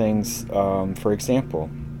one of the things, for example,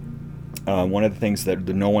 one of the things that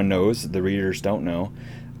no one knows, the readers don't know,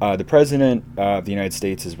 the President of the United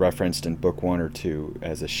States is referenced in book 1 or 2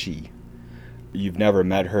 as a she. You've never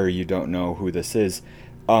met her, you don't know who this is.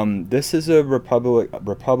 This is a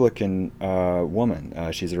Republican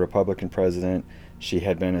woman. She's a Republican president. She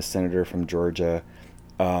had been a senator from Georgia.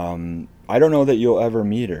 I don't know that you'll ever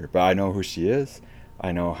meet her, but I know who she is.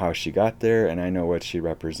 I know how she got there, and I know what she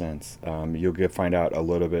represents. You'll find out a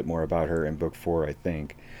little bit more about her in book 4, I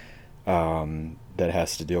think. That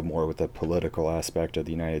has to deal more with the political aspect of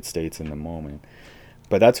the United States in the moment.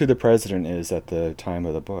 But that's who the president is at the time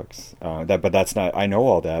of the books. But that's not. I know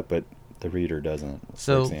all that, but the reader doesn't.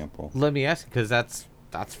 So, for example, let me ask you, because that's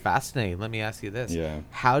fascinating. Let me ask you this: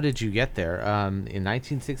 how did you get there? In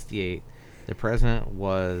 1968, the president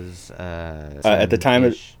was at the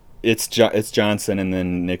time it's Johnson, and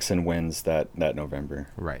then Nixon wins that November.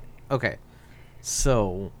 Right. Okay.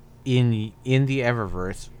 So in the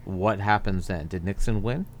Eververse, what happens then? Did Nixon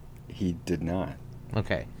win? He did not.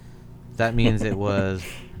 Okay. That means it was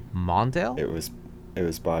Mondale? It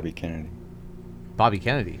was Bobby Kennedy. Bobby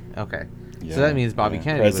Kennedy. Okay. Yeah, so that means Bobby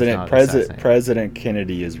Kennedy was not assassinated. President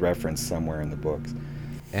Kennedy is referenced somewhere in the books.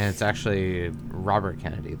 And it's actually Robert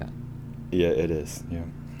Kennedy then. Yeah, it is. Yeah.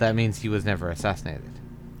 That means he was never assassinated.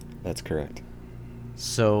 That's correct.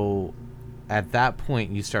 So at that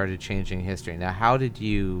point you started changing history. Now how did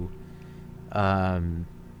you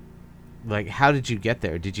like, how did you get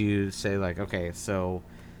there? Did you say, like, okay, so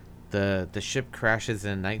the ship crashes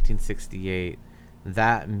in 1968.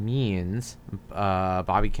 That means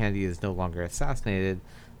Bobby Kennedy is no longer assassinated.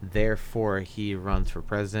 Therefore, he runs for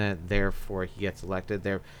president. Therefore, he gets elected.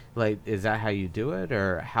 There, like, is that how you do it,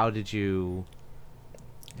 or how did you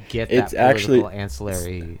get It's that political actually,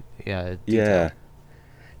 ancillary detail? yeah.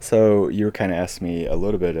 So you were kind of asking me a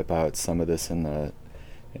little bit about some of this in the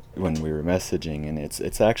when we were messaging, and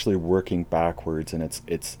it's actually working backwards, and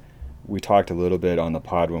it's we talked a little bit on the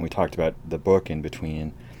pod when we talked about the book in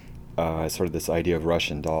between, sort of this idea of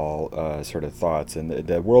Russian doll sort of thoughts, and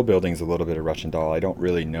the world building is a little bit of Russian doll. I don't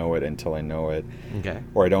really know it until I know it, Okay.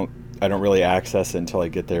 or I don't really access it until I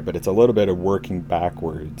get there. But it's a little bit of working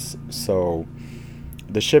backwards. So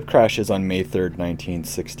the ship crashes on May 3rd,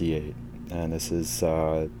 1968, and this is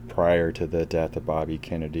prior to the death of Bobby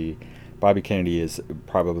Kennedy. Bobby Kennedy is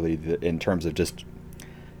probably, in terms of just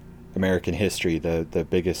American history, the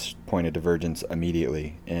biggest point of divergence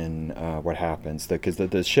immediately in what happens. Because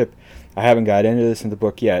the ship, I haven't got into this in the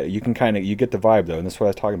book yet. You get the vibe though, and that's what I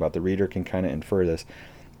was talking about. The reader can kind of infer this.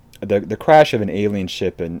 The crash of an alien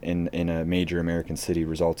ship in a major American city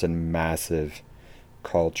results in massive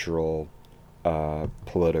cultural,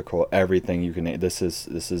 political, everything you can. This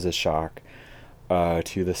is a shock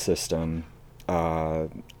to the system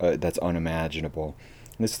that's unimaginable.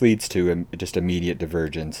 This leads to just immediate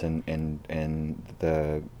divergence in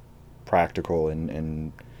the practical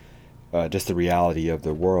and just the reality of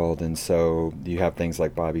the world. And so you have things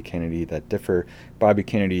like Bobby Kennedy that differ. Bobby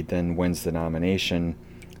Kennedy then wins the nomination,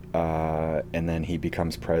 and then he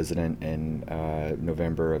becomes president in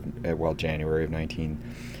January of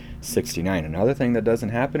 1969. Another thing that doesn't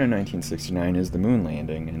happen in 1969 is the moon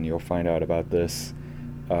landing, and you'll find out about this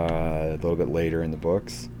a little bit later in the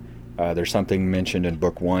books. There's something mentioned in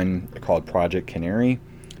book 1 called Project Canary.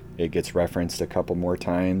 It gets referenced a couple more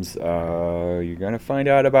times. You're going to find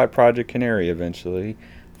out about Project Canary eventually.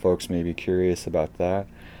 Folks may be curious about that.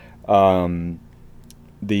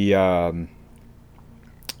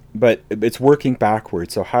 But it's working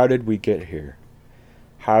backwards. So how did we get here?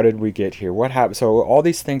 What happened? So all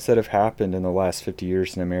these things that have happened in the last 50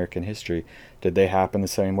 years in American history, did they happen the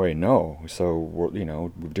same way? No. So,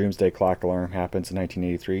 Doomsday Clock Alarm happens in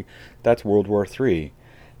 1983. That's World War III.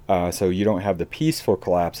 So you don't have the peaceful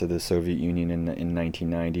collapse of the Soviet Union in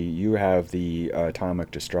 1990. You have the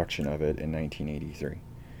atomic destruction of it in 1983.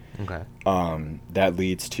 Okay. That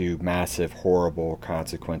leads to massive, horrible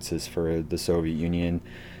consequences for the Soviet Union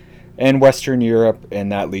and Western Europe,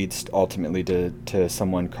 and that leads ultimately to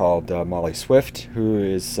someone called Molly Swift, who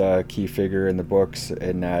is a key figure in the books,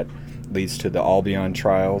 and that leads to the Albion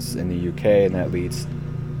trials in the UK, and that leads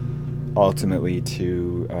ultimately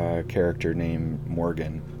to a character named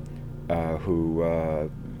Morgan, who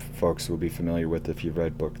folks will be familiar with if you've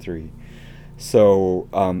read book 3. So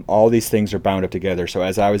all these things are bound up together. So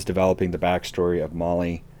as I was developing the backstory of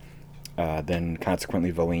Molly, then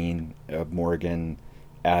consequently Valine, Morgan,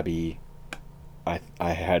 Abby, I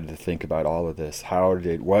had to think about all of this.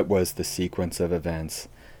 What was the sequence of events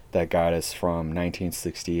that got us from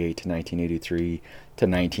 1968 to 1983 to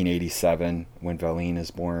 1987 when Valine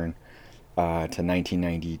is born, to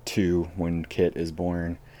 1992 when Kit is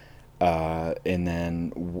born, and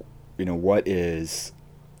then what is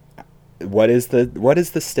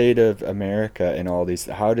the state of America and all these?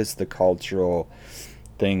 How does the cultural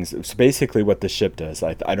things? So basically, what the ship does.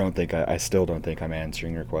 I still don't think I'm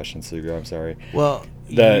answering your question, Sugo. I'm sorry. Well,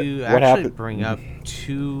 you actually bring up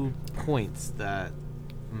 2 points that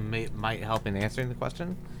might help in answering the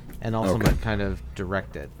question, and also might kind of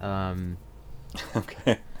direct it.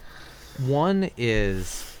 Okay. One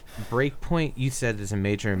is Breakpoint. You said is a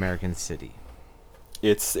major American city.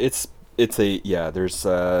 It's a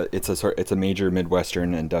major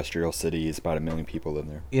Midwestern industrial city. It's about 1 million people in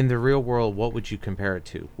there. In the real world, what would you compare it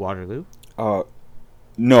to? Waterloo?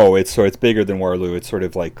 No, it's bigger than Waterloo. It's sort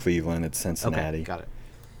of like Cleveland. It's Cincinnati. Okay, got it.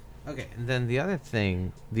 Okay, and then the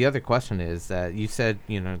other question is that you said,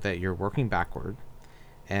 that you're working backward,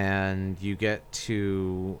 and you get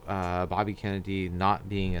to Bobby Kennedy not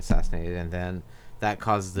being assassinated, and then that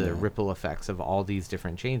causes the ripple effects of all these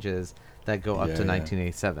different changes that go up to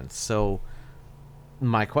 1987. So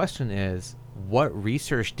my question is, what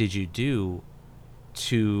research did you do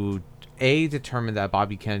to A, determine that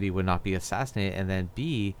Bobby Kennedy would not be assassinated, and then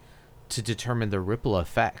B, to determine the ripple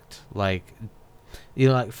effect? Like,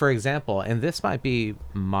 for example, and this might be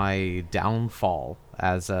my downfall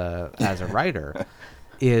as a writer,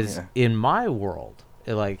 is in my world,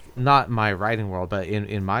 like not my writing world, but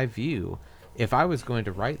in my view, if I was going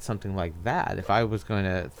to write something like that, if I was going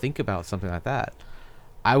to think about something like that,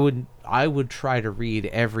 I would try to read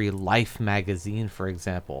every Life magazine, for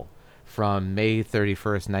example, from May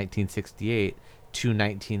 31st, 1968 to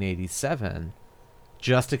 1987,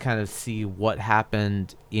 just to kind of see what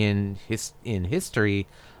happened in history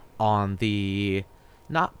on the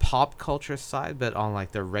not pop culture side, but on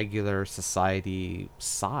like the regular society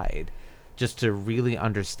side, just to really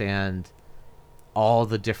understand all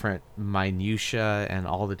the different minutia and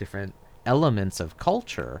all the different elements of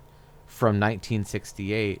culture from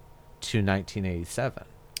 1968 to 1987.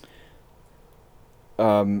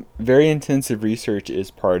 Very intensive research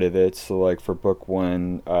is part of it. So, like for book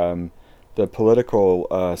one, the political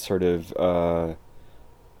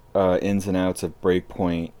ins and outs of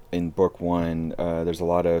Breakpoint in book one, there's a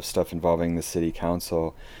lot of stuff involving the city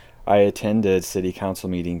council. I attended city council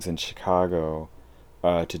meetings in Chicago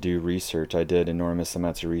to do research. I did enormous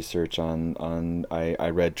amounts of research I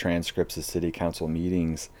read transcripts of city council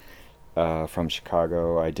meetings from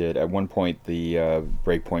Chicago. I did, at one point, the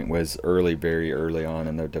Breakpoint was very early on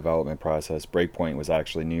in the development process. Breakpoint was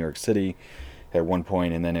actually New York City at one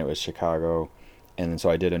point, and then it was Chicago. And so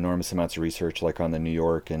I did enormous amounts of research like on the New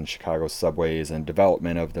York and Chicago subways and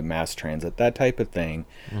development of the mass transit, that type of thing,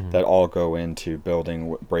 that all go into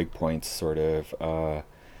building Breakpoint's sort of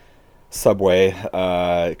subway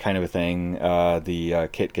kind of a thing. The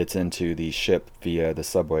kit gets into the ship via the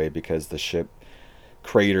subway because the ship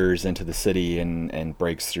craters into the city and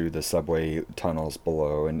breaks through the subway tunnels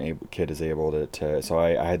below, and kid is able to so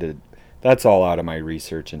I had to, that's all out of my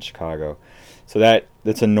research in Chicago. So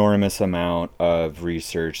that's enormous amount of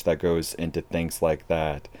research that goes into things like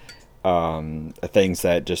that. Things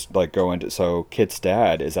that just like go into, so Kit's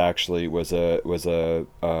dad is actually was a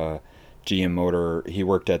GM Motor. He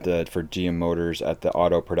worked for GM Motors at the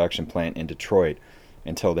auto production plant in Detroit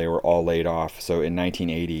until they were all laid off. So in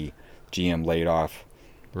 1980, GM laid off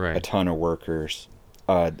a ton of workers.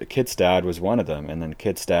 Kit's dad was one of them, and then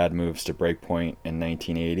Kit's dad moves to Breakpoint in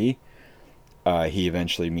 1980. He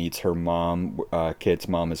eventually meets her mom. Kit's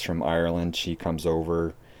mom is from Ireland. She comes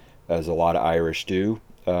over, as a lot of Irish do,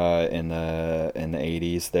 in the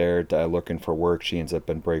 80s there, looking for work. She ends up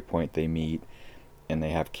in Breakpoint. They meet, and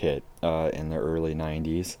they have Kit in the early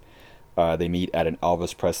 90s. They meet at an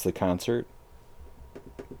Elvis Presley concert.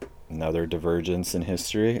 Another divergence in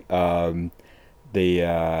history. Elvis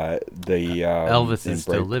is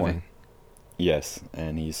still living. Yes,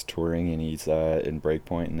 and he's touring, and he's in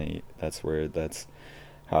Breakpoint, and that's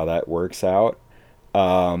how that works out.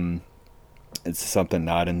 It's something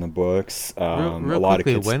not in the books. Real a lot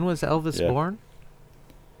quickly, of kids, when was Elvis born?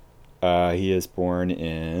 He is born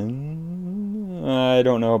in, I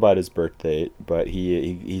don't know about his birth date, but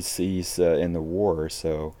he's in the war,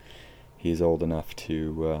 so he's old enough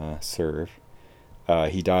to serve.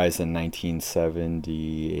 He dies in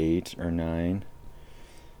 1978 or 9.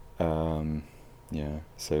 Yeah,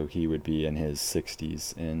 so he would be in his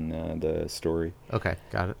 60s in the story. Okay,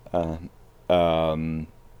 got it.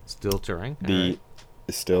 Still touring.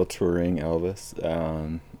 Still touring Elvis.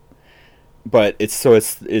 But it's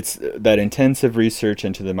that intensive research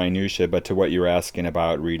into the minutia. But to what you were asking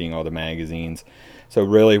about reading all the magazines, so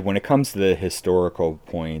really when it comes to the historical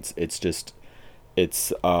points, it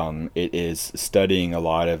is studying a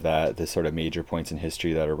lot of the sort of major points in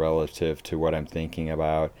history that are relative to what I'm thinking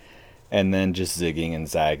about. And then just zigging and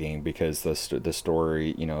zagging because the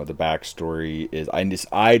story, the backstory is, I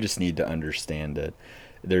just need to understand it.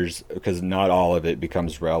 Because not all of it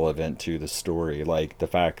becomes relevant to the story. Like the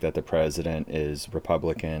fact that the president is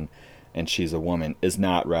Republican and she's a woman is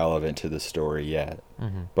not relevant to the story yet.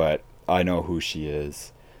 Mm-hmm. But I know who she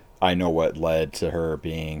is. I know what led to her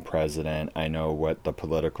being president. I know what the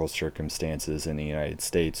political circumstances in the United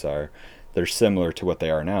States are. They're similar to what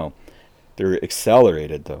they are now. They're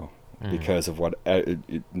accelerated though. Because of what,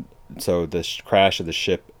 so the crash of the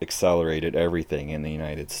ship accelerated everything in the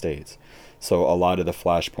United States. So a lot of the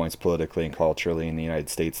flashpoints politically and culturally in the United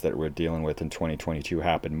States that we're dealing with in 2022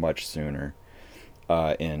 happened much sooner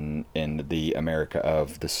in the America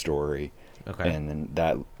of the story. Okay. And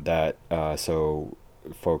that so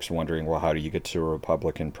folks wondering, well, how do you get to a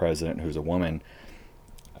Republican president who's a woman?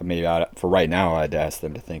 Maybe for right now, I'd ask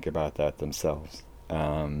them to think about that themselves.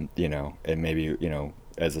 And maybe,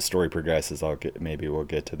 as the story progresses, maybe we'll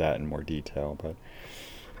get to that in more detail. But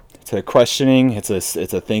it's a questioning, it's a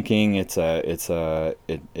thinking, it's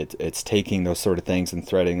taking those sort of things and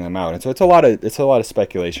threading them out. And so it's a lot of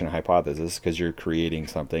speculation and hypothesis because you're creating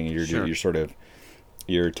something.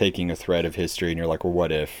 You're taking a thread of history and you're like, well,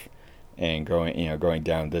 what if? And going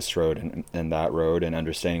down this road and that road and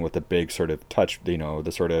understanding what the big sort of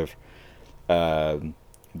the sort of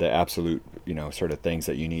the absolute sort of things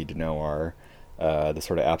that you need to know are. the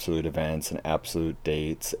sort of absolute events and absolute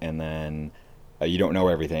dates, and then you don't know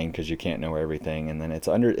everything because you can't know everything, and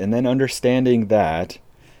then understanding that,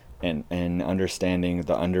 and understanding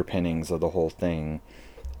the underpinnings of the whole thing,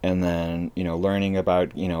 and then learning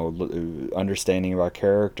about understanding about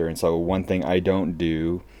character. And so one thing I don't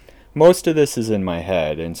do, most of this is in my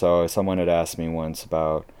head, and so someone had asked me once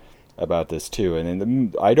about this too, and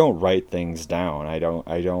then I don't write things down. I don't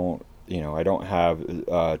have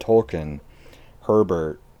Tolkien,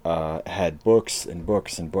 Herbert had books and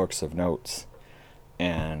books and books of notes,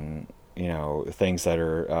 and things that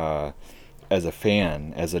are as a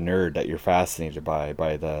fan, as a nerd, that you're fascinated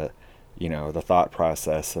by the thought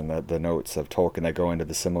process and the notes of Tolkien that go into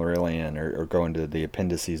the Silmarillion, or go into the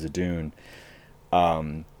appendices of Dune.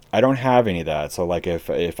 I don't have any of that. So like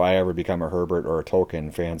if I ever become a Herbert or a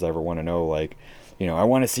Tolkien, fans ever want to know, like, I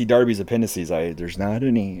want to see Darby's appendices, there's not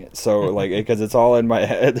any. So like, because it's all in my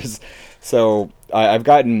head. So I've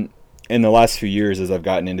gotten, in the last few years, as I've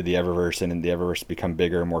gotten into the Eververse, and the Eververse become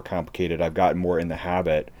bigger and more complicated, I've gotten more in the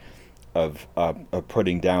habit of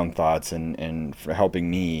putting down thoughts, and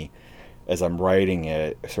helping me, as I'm writing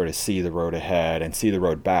it, sort of see the road ahead and see the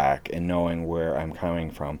road back, and knowing where I'm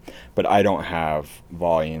coming from. But I don't have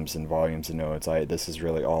volumes and volumes of notes. This is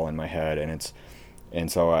really all in my head,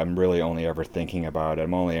 and so I'm really only ever thinking about it.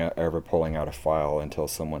 I'm only ever pulling out a file until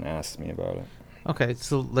someone asks me about it. Okay,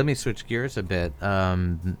 so let me switch gears a bit,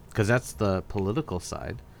 because that's the political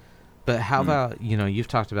side. But how about, you've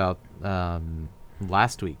talked about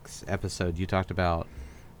last week's episode, you talked about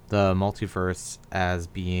the multiverse as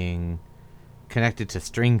being connected to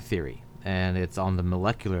string theory, and it's on the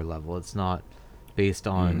molecular level. It's not based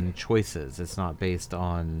on choices. It's not based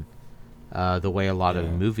on the way a lot of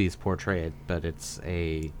movies portray it, but it's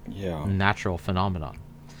a natural phenomenon.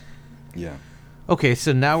 Yeah. Okay,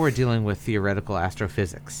 so now we're dealing with theoretical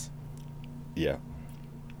astrophysics. Yeah.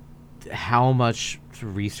 How much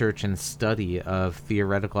research and study of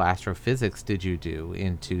theoretical astrophysics did you do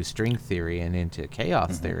into string theory and into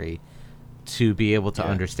chaos theory to be able to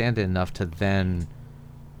understand it enough to then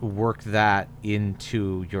work that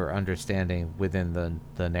into your understanding within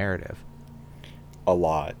the narrative? A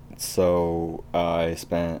lot. So I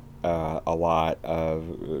spent a lot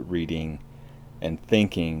of reading and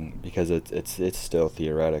thinking, because it's still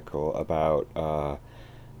theoretical, about so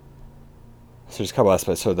there's a couple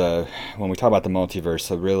aspects. So when we talk about the multiverse,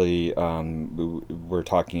 so really we're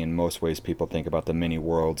talking, in most ways people think about the many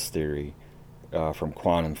worlds theory from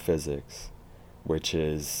quantum physics, which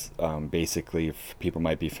is basically, people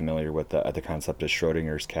might be familiar with the concept of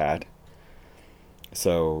Schrodinger's cat.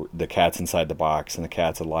 So the cat's inside the box, and the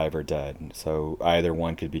cat's alive or dead. So either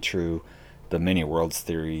one could be true. The many worlds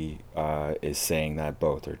theory is saying that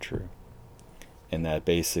both are true, and that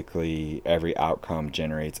basically every outcome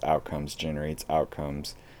generates outcomes,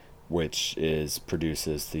 which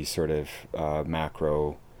produces these sort of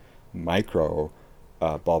micro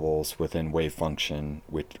bubbles within wave function,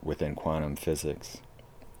 within quantum physics.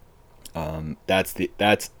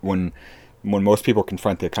 That's when most people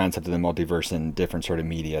confront the concept of the multiverse in different sort of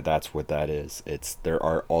media. That's what that is. There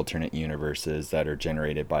are alternate universes that are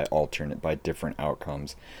generated by different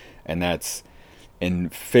outcomes, and that's, in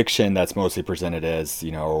fiction, that's mostly presented as,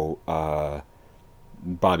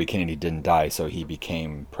 Bobby Kennedy didn't die, so he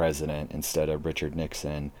became president instead of Richard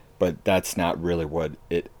Nixon. But that's not really what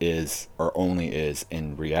it is, or only is,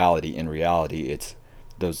 in reality. In reality, it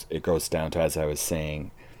goes down to, as I was saying,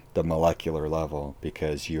 the molecular level,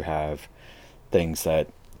 because you have things that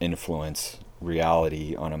influence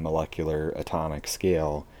reality on a molecular atomic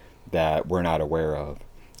scale that we're not aware of.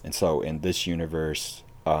 And so in this universe,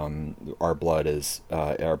 our blood is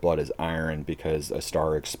iron, because a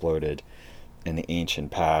star exploded in the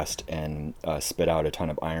ancient past and spit out a ton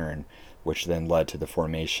of iron, which then led to the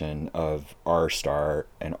formation of our star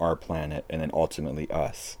and our planet, and then ultimately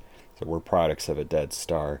us. So we're products of a dead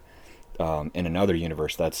star. In another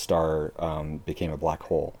universe, that star became a black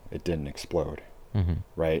hole. It didn't explode,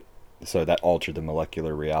 right? So that altered the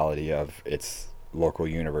molecular reality of its local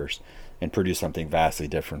universe and produced something vastly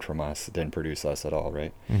different from us. It didn't produce us at all,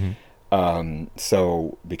 right?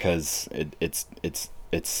 So because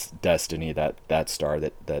it's destiny, that star,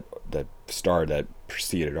 that star that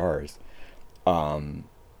preceded ours,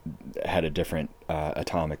 had a different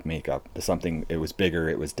atomic makeup. It was bigger,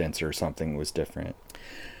 it was denser, something was different.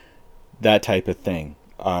 That type of thing.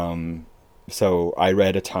 So I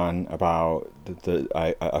read a ton about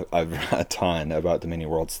I've read a ton about the many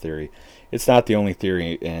worlds theory. It's not the only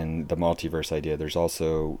theory in the multiverse idea. There's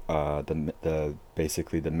also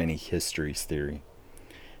basically the many histories theory.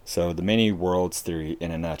 So the many worlds theory,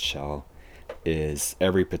 in a nutshell, is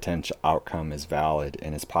every potential outcome is valid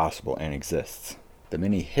and is possible and exists. The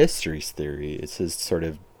many histories theory, this is sort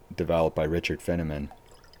of developed by Richard Feynman,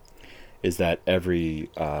 is that every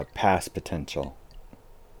past potential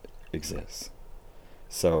exists.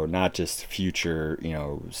 So not just future,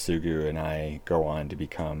 Sugu and I go on to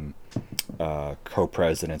become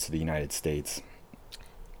co-presidents of the United States.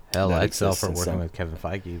 Hell, I'd sell for working with Kevin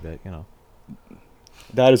Feige, but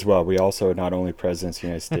That as well. We also not only presidents of the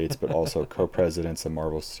United States, but also co-presidents of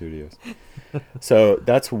Marvel Studios. So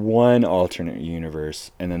that's one alternate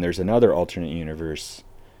universe. And then there's another alternate universe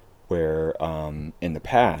where in the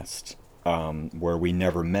past, where we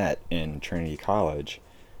never met in Trinity College,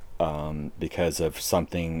 because of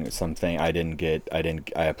something I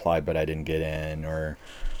applied but I didn't get in or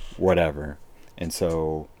whatever. And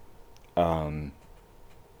so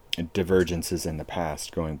divergences in the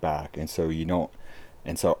past going back. And so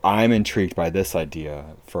I'm intrigued by this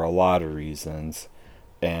idea for a lot of reasons,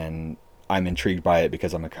 and I'm intrigued by it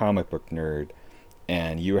because I'm a comic book nerd,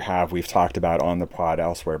 and we've talked about on the pod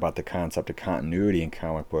elsewhere about the concept of continuity in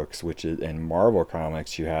comic books, which is in Marvel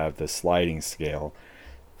Comics you have the sliding scale.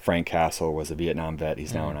 Frank Castle was a Vietnam vet,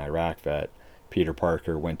 he's now an Iraq vet. Peter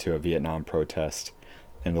Parker went to a Vietnam protest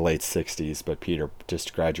in the late 60s, but Peter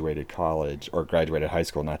just graduated high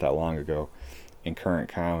school not that long ago. In current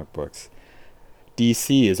comic books,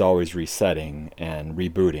 DC is always resetting and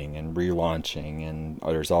rebooting and relaunching, and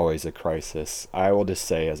there's always a crisis. I will just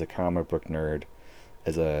say, as a comic book nerd,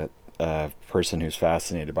 as a person who's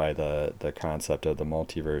fascinated by the concept of the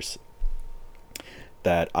multiverse,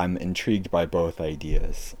 that I'm intrigued by both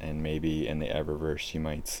ideas, and maybe in the Eververse you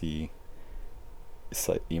might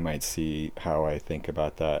see how I think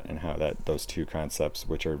about that, and how that those two concepts,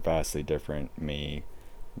 which are vastly different, may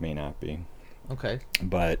not be. Okay.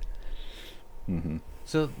 But mm-hmm.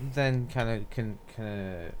 So then, kind of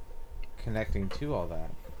connecting to all that,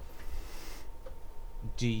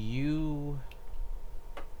 do you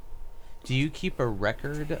keep a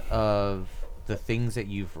record of the things that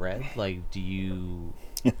you've read? Like, do you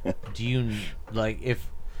like, if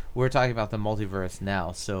we're talking about the multiverse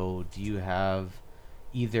now, so do you have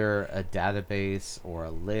either a database or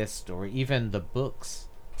a list or even the books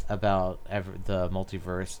about the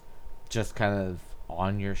multiverse just kind of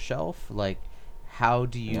on your shelf? Like, how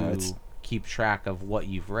do you keep track of what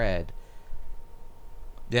you've read?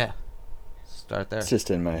 Yeah, start there. It's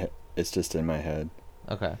just in my head.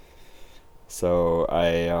 Okay. So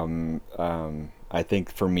I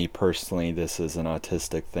think for me personally, this is an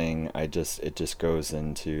autistic thing. It just goes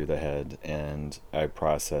into the head, and I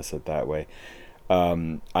process it that way.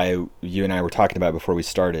 You and I were talking about before we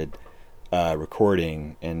started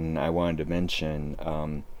recording, and I wanted to mention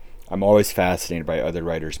I'm always fascinated by other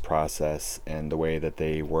writers' process and the way that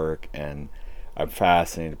they work, and I'm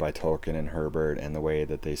fascinated by Tolkien and Herbert and the way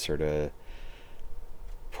that they sort of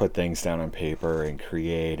put things down on paper and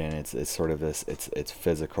create, and it's sort of this, it's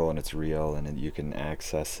physical and it's real and you can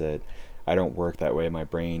access it. I don't work that way. My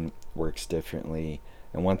brain works differently.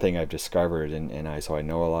 And one thing I've discovered, so I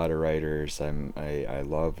know a lot of writers. I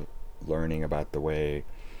love learning about the way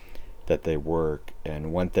that they work.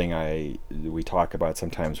 And one thing we talk about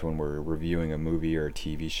sometimes when we're reviewing a movie or a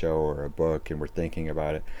TV show or a book and we're thinking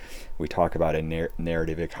about it, we talk about a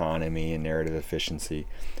narrative economy and narrative efficiency.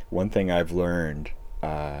 One thing I've learned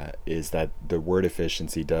is that the word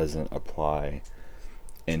efficiency doesn't apply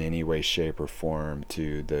in any way, shape, or form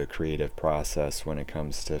to the creative process when it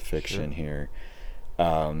comes to fiction. Sure. Here.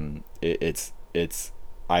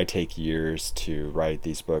 I take years to write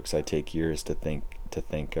these books. I take years to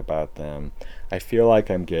think about them. I feel like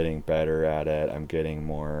I'm getting better at it. I'm getting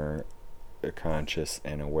more conscious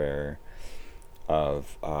and aware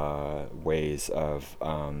of ways of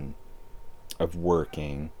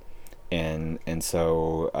working. And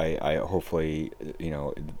so I hopefully,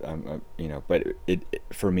 but it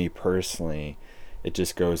for me personally, it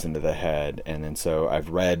just goes into the head. And then so I've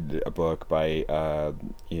read a book by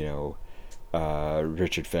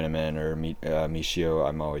Richard Feynman or Michio,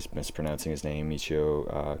 I'm always mispronouncing his name,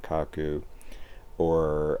 Michio Kaku,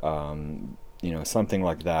 or something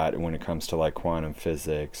like that when it comes to like quantum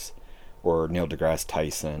physics, or Neil deGrasse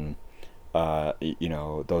Tyson.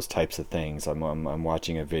 Those types of things. I'm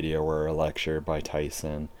watching a video or a lecture by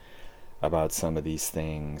Tyson about some of these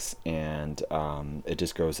things, and it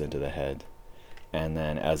just goes into the head. And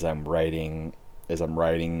then as I'm writing, as I'm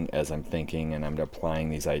thinking, and I'm applying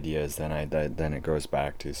these ideas, then it goes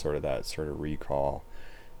back to sort of that sort of recall,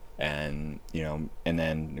 and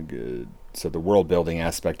then so the world building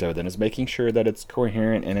aspect of it then is making sure that it's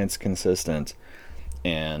coherent and it's consistent.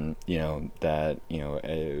 And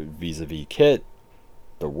vis-a-vis Kit,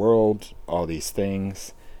 the world, all these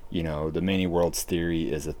things. The many worlds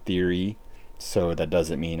theory is a theory, so that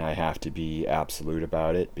doesn't mean I have to be absolute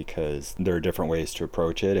about it, because there are different ways to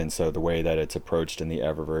approach it. And so the way that it's approached in the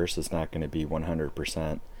Eververse is not going to be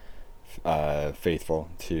 100% faithful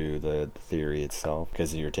to the theory itself,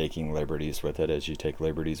 because you're taking liberties with it as you take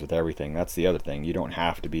liberties with everything. That's the other thing. You don't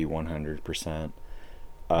have to be 100%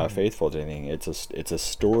 faithful to anything. It's a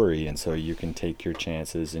story, and so you can take your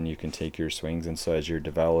chances and you can take your swings. And so as you're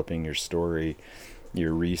developing your story,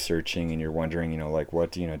 you're researching and you're wondering, like,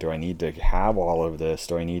 what do I need to have all of this?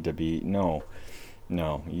 Do I need to be no?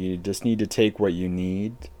 You just need to take what you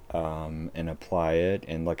need and apply it.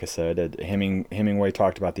 And like I said, Hemingway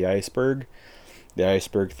talked about the iceberg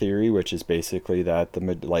theory, which is basically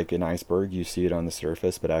that like an iceberg, you see it on the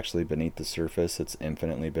surface, but actually beneath the surface it's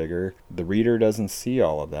infinitely bigger. The reader doesn't see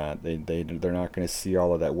all of that. They're not going to see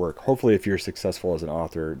all of that work. Hopefully, if you're successful as an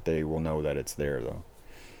author, they will know that it's there, though.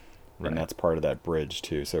 Right. And that's part of that bridge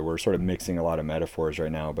too. So we're sort of mixing a lot of metaphors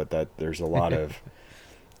right now, but that there's a lot of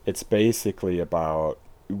it's basically about,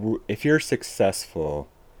 if you're successful,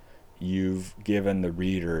 you've given the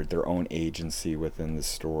reader their own agency within the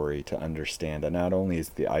story to understand that not only is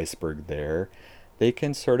the iceberg there, they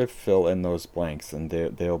can sort of fill in those blanks, and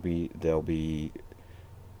they'll be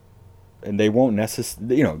and they won't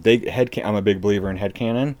necessarily, I'm a big believer in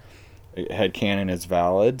headcanon. Headcanon is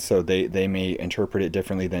valid, so they may interpret it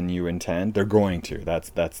differently than you intend. They're going to.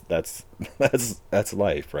 That's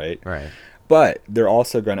life, right? Right. But they're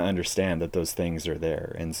also going to understand that those things are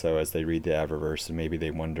there. And so as they read the Eververse and maybe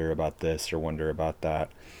they wonder about this or wonder about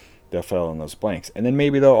that, they'll fill in those blanks. And then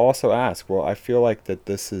maybe they'll also ask, well, I feel like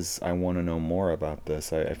that I want to know more about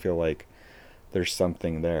this. I feel like there's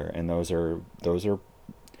something there. And those are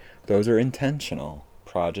intentional.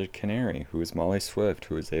 Project Canary, who is Molly Swift,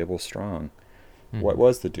 who is Abel Strong. Mm-hmm. What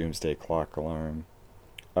was the Doomsday Clock Alarm?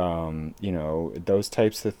 Those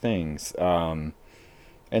types of things. And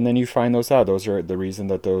then you find those out. Those are the reason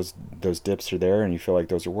that those dips are there, and you feel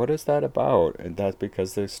like what is that about? And that's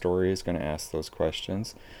because the story is going to ask those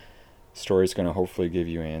questions. The story is going to hopefully give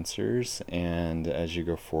you answers, and as you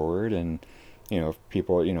go forward, and if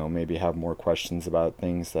people maybe have more questions about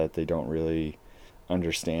things that they don't really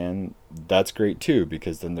understand, that's great too,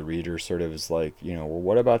 because then the reader sort of is like, well,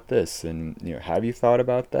 what about this? And have you thought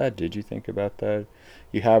about that? Did you think about that?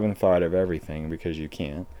 You haven't thought of everything because you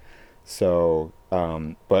can't. So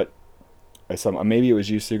but maybe it was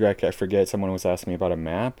you, Sugak, I forget, someone was asking me about a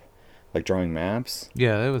map, like drawing maps.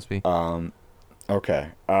 Yeah, that was me.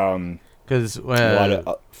 Okay. Because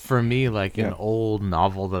for me, like an old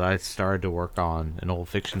novel that I started to work on, an old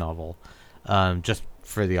fiction novel, just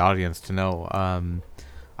for the audience to know,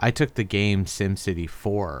 I took the game SimCity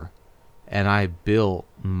 4 and I built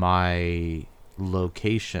my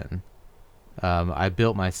location. I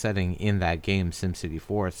built my setting in that game SimCity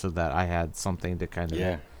 4 so that I had something to kind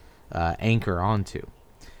of anchor onto.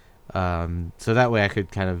 So that way I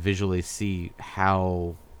could kind of visually see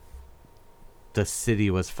how the city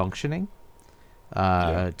was functioning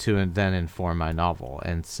to then inform my novel.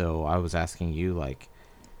 And so I was asking you, like,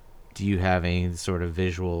 do you have any sort of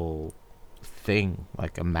visual thing,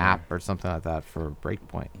 like a map or something like that for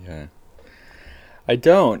Breakpoint? Yeah. I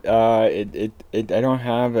don't. I don't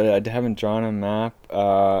have it. I haven't drawn a map.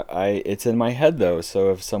 It's in my head though.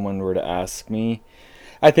 So if someone were to ask me,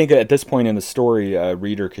 I think at this point in the story, a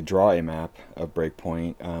reader could draw a map of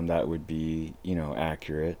Breakpoint. That would be,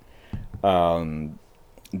 accurate. I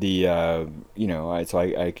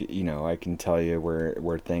can tell you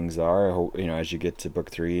where things are. As you get to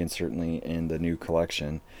book 3, and certainly in the new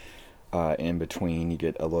collection, in between you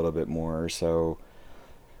get a little bit more. So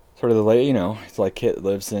sort of it's like Kit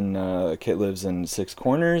lives in Six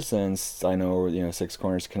Corners, and I know Six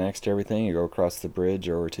Corners connects to everything. You go across the bridge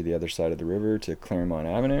over to the other side of the river to Claremont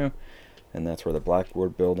Avenue, and that's where the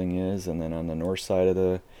Worldbuilding is. And then on the north side of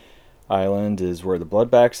the island is where the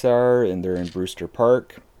Bloodbacks are, and they're in Brewster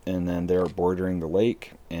Park, and then they're bordering the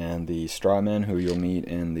lake. And the Strawmen, who you'll meet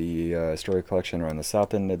in the story collection, are on the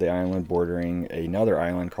south end of the island, bordering another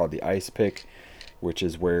island called the Ice Pick, which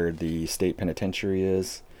is where the state penitentiary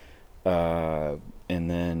is. And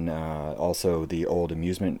then also the old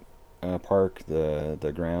amusement park,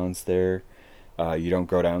 the grounds there. You don't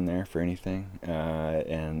go down there for anything,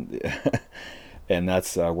 and and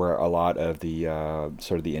that's where a lot of the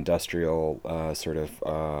sort of the industrial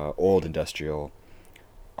old industrial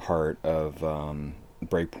heart of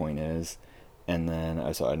Breakpoint is. And then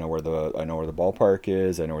I know where the ballpark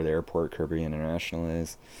is. I know where the airport, Kirby International,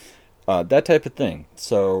 is. That type of thing.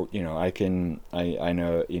 So I can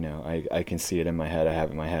see it in my head. I have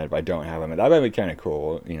it in my head. If I don't have it, that might be kind of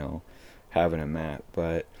cool. having a map.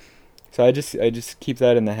 But so I just keep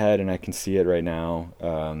that in the head, and I can see it right now.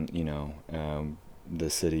 The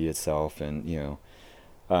city itself, and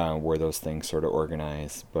where those things sort of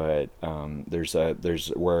organize. But there's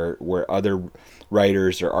where other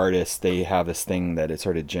writers or artists, they have this thing that it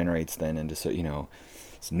sort of generates then into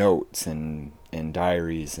it's notes and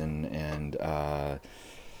diaries and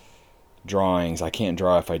drawings. I can't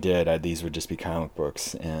draw. If I did, these would just be comic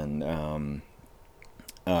books and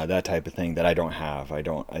that type of thing that I don't have. I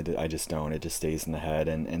just don't. It just stays in the head,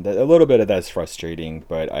 and a little bit of that's frustrating.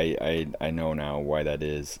 But I know now why that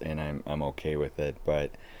is, and I'm okay with it.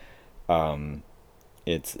 But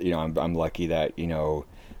it's I'm lucky that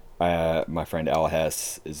my friend Al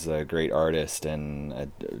Hess is a great artist,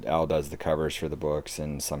 and Al does the covers for the books,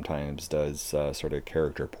 and sometimes does sort of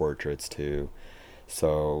character portraits too.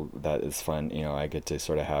 So that is fun. I get to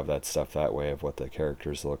sort of have that stuff that way of what the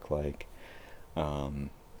characters look like.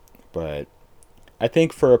 But I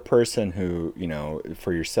think for a person who,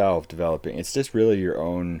 for yourself developing, it's just really your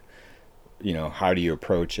own, how do you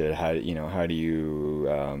approach it? How do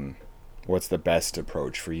you, what's the best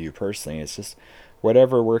approach for you personally? It's just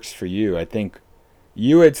whatever works for you. I think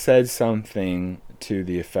you had said something to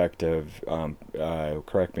the effect of,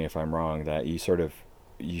 correct me if I'm wrong, that you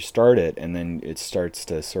start it and then it starts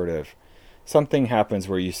to sort of, something happens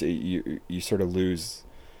where you sort of lose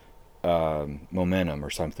momentum or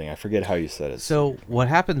something. I forget how you said it. So what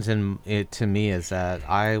happens in it to me is that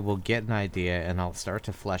I will get an idea and I'll start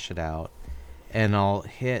to flesh it out, and I'll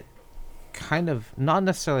hit kind of not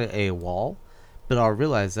necessarily a wall, but I'll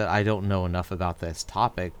realize that I don't know enough about this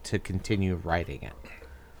topic to continue writing it.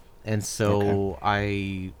 And so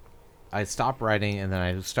I stop writing, and then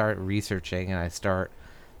I start researching, and I start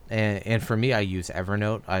and for me, I use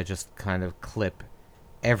Evernote. I just kind of clip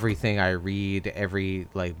everything I read, every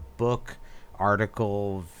book,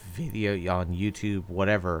 article, video on YouTube,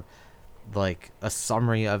 whatever, a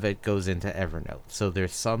summary of it goes into Evernote. So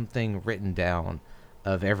there's something written down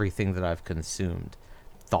of everything that I've consumed,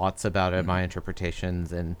 thoughts about it, my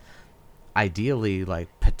interpretations, and ideally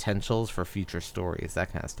potentials for future stories,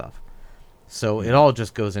 that kind of stuff. So it all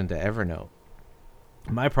just goes into Evernote.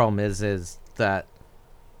 My problem is that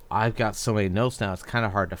I've got so many notes now, it's kind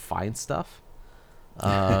of hard to find stuff.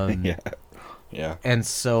 Yeah. And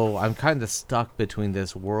so I'm kind of stuck between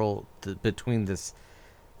this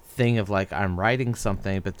thing of I'm writing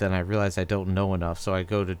something, but then I realize I don't know enough, so I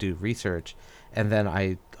go to do research, and then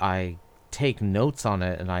I take notes on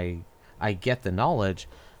it, and I get the knowledge,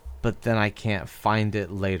 but then I can't find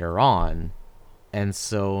it later on, and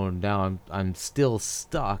so now I'm still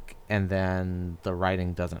stuck, and then the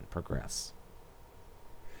writing doesn't progress.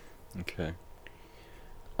 Okay.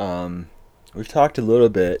 We've talked a little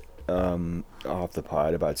bit off the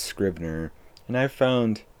pod about Scrivener, and I've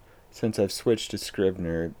found since I've switched to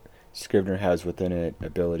Scrivener has within it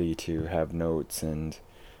ability to have notes and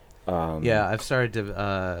I've started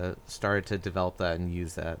to develop that and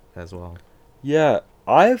use that as well. Yeah,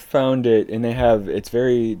 I've found it, and it's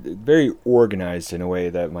very very organized in a way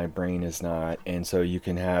that my brain is not, and so you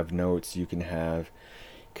can have notes, you can have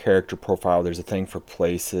character profile. There's a thing for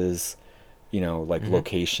places,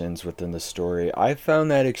 locations within the story. I found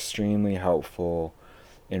that extremely helpful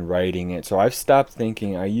in writing it. So I've stopped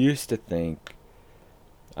thinking. I used to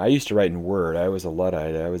write in Word. I was a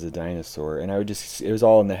Luddite. I was a dinosaur, and it was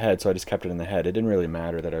all in the head, so I just kept it in the head. It didn't really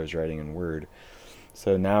matter that I was writing in Word.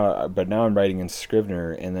 So now I'm writing in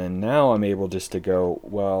Scrivener, and then now I'm able just to go,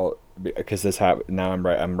 well, because this happened. Now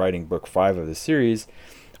I'm writing book 5 of the series.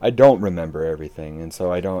 I don't remember everything, and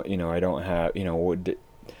so I don't have,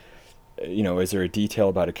 is there a detail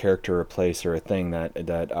about a character or a place or a thing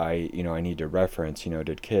that I need to reference?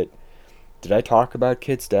 Did I talk about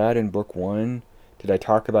Kit's dad in book 1? Did I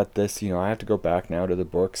talk about this? I have to go back now to the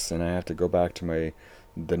books, and I have to go back to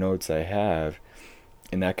the notes I have,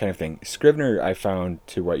 and that kind of thing. Scrivener, I found,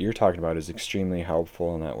 to what you're talking about, is extremely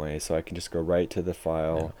helpful in that way. So I can just go right to the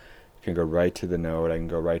file. Yeah. I can go right to the note. I can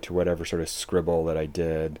go right to whatever sort of scribble that I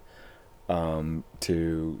did to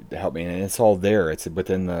help me. And it's all there. It's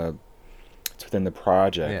within the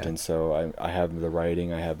project. Yeah. And so I have the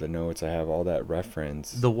writing, I have the notes, I have all that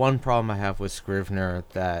reference. The one problem I have with Scrivener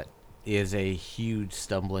that is a huge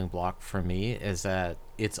stumbling block for me is that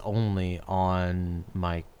it's only on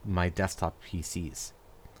my desktop PCs.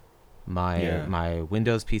 My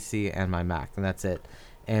Windows PC and my Mac, and that's it.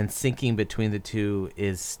 And syncing between the two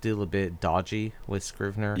is still a bit dodgy with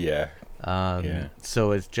Scrivener. Yeah.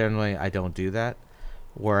 So it's generally I don't do that.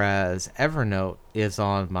 Whereas Evernote is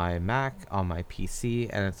on my Mac, on my PC,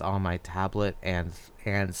 and it's on my tablet and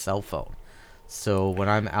cell phone. So when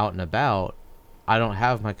I'm out and about, I don't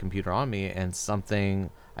have my computer on me and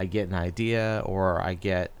I get an idea or I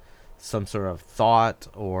get some sort of thought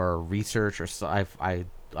or research or I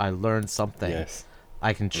learned something, Yes.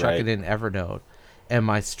 I can chuck Right. it in Evernote. And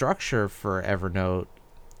my structure for Evernote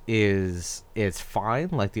is fine,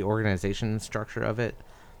 like the organization structure of it.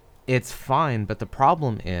 It's fine, but the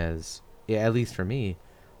problem is, yeah, at least for me,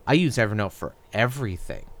 I use Evernote for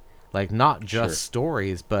everything. Like not Sure. just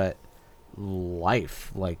stories, but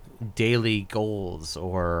life, like daily goals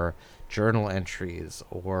or journal entries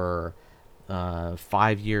or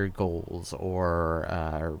 5-year goals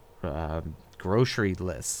or grocery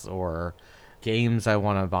lists or games I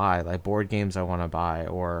want to buy, like board games I want to buy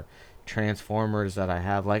or transformers that I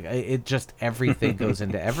have. Like it just everything goes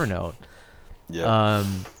into Evernote, Yep.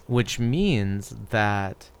 which means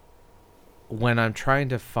that when I'm trying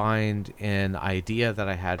to find an idea that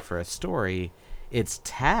I had for a story, it's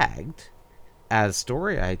tagged as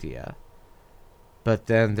story idea, but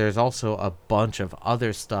then there's also a bunch of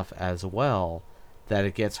other stuff as well that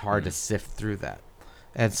it gets hard to sift through that.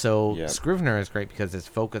 And so Yep. Scrivener is great because it's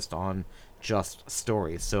focused on just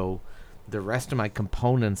stories. So the rest of my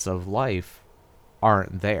components of life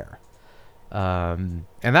aren't there. And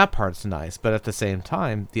that part's nice, but at the same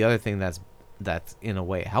time, the other thing that's in a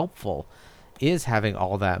way helpful is having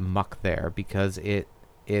all that muck there, because it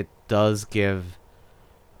does give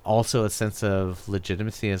also a sense of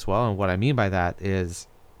legitimacy as well. And what I mean by that is,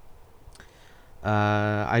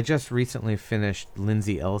 I just recently finished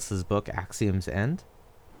Lindsay Ellis's book Axiom's End,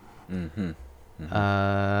 Mm-hmm.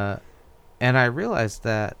 and I realized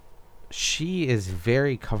that she is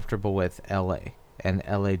very comfortable with LA and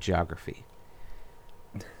LA geography.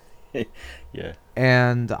 Yeah.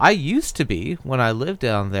 And I used to be when I lived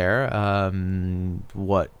down there,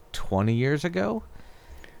 20 years ago?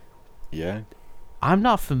 Yeah. I'm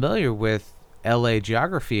not familiar with LA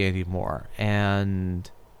geography anymore. And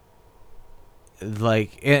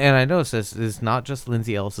and I noticed this is not just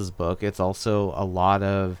Lindsay Ellis's book, it's also a lot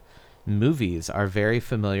of movies are very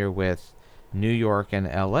familiar with New York and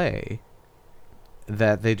LA,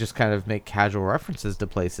 that they just kind of make casual references to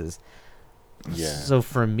places. Yeah. So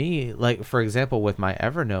for me, like for example, with my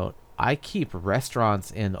Evernote, I keep restaurants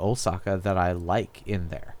in Osaka that I like in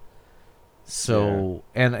there. So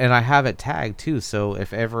and I have it tagged too. So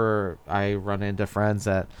if ever I run into friends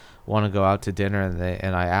that want to go out to dinner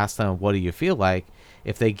and I ask them, what do you feel like?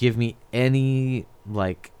 If they give me any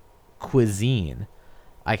like cuisine,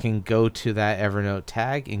 I can go to that Evernote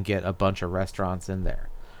tag and get a bunch of restaurants in there.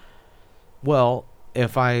 Well,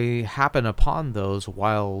 if I happen upon those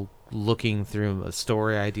while looking through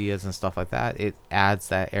story ideas and stuff like that, it adds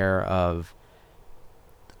that air of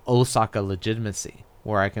Osaka legitimacy,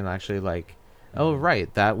 where I can actually like, oh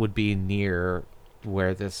right, that would be near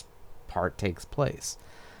where this part takes place.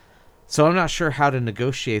 So I'm not sure how to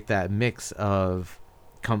negotiate that mix of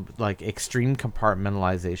like extreme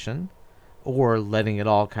compartmentalization or letting it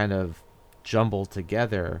all kind of jumble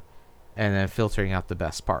together and then filtering out the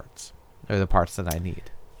best parts or the parts that I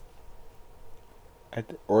need.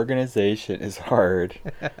 Organization is hard.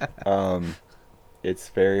 It's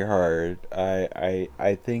very hard.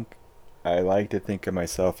 I think I like to think of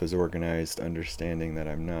myself as organized, understanding that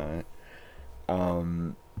I'm not.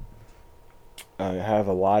 Um, I have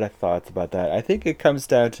a lot of thoughts about that. I think it comes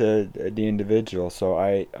down to the individual. So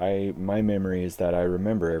my memory is that I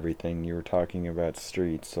remember everything. You were talking about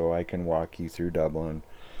streets, so I can walk you through Dublin.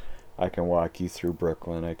 I can walk you through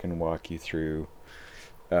Brooklyn. I can walk you through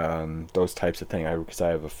those types of things. Because I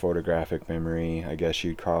have a photographic memory, I guess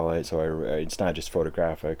you'd call it. So it's not just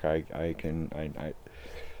photographic. I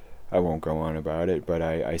won't go on about it, but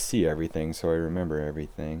I see everything, so I remember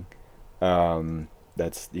everything.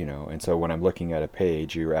 That's, and so when I'm looking at a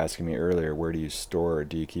page, you were asking me earlier, where do you store?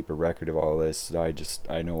 Do you keep a record of all this?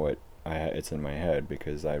 I know what it's in my head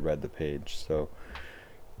because I read the page. So,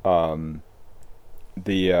 um,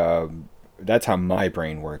 the that's how my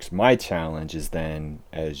brain works. My challenge is then,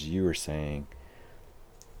 as you were saying,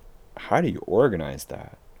 how do you organize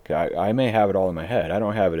that? I may have it all in my head. I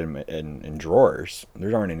don't have it in drawers.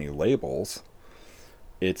 There aren't any labels.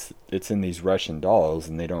 It's in these Russian dolls,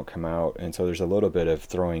 and they don't come out. And so there's a little bit of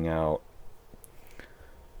throwing out,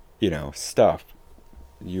 stuff.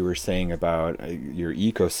 You were saying about your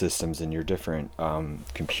ecosystems and your different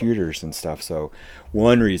computers and stuff. So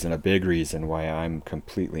a big reason why I'm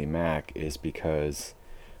completely Mac is because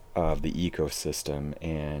of the ecosystem.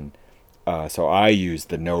 And so I use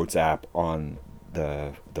the Notes app on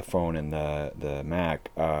the phone and the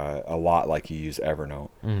Mac a lot, like you use Evernote.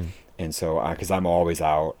 And so because I'm always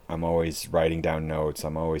out, I'm always writing down notes,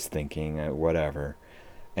 I'm always thinking, whatever.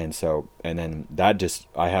 And then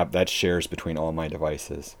that shares between all my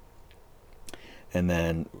devices. And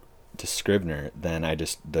then to Scrivener, then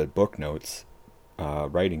the book notes,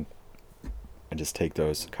 writing, I just take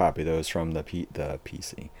those, copy those from the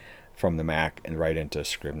PC, from the Mac, and write into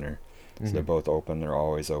Scrivener. So they're both open, they're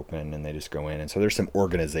always open, and they just go in. And so there's some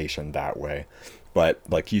organization that way. But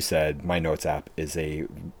like you said, my notes app is a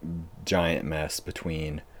giant mess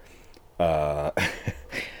between stuff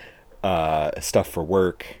for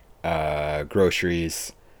work,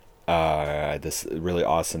 groceries, this really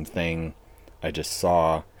awesome thing I just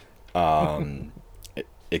saw,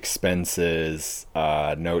 expenses,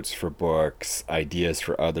 notes for books, ideas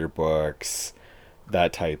for other books,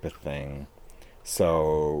 that type of thing.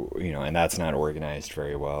 So, and that's not organized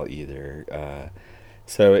very well either.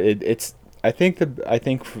 So it's I think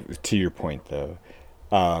to your point though,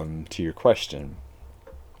 to your question,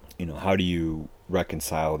 how do you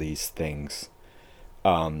reconcile these things?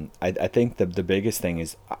 I think the biggest thing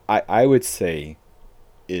is I would say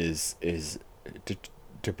is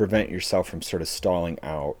to prevent yourself from sort of stalling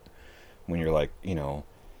out when you're like,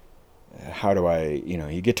 how do I,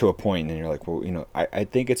 you get to a point and you're like, well, I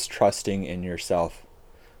think it's trusting in yourself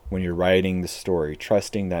when you're writing the story,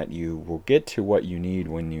 trusting that you will get to what you need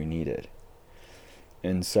when you need it.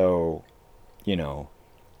 And so,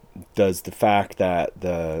 does the fact that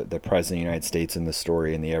the president of the United States in the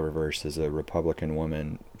story in the Eververse is a Republican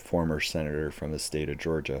woman, former senator from the state of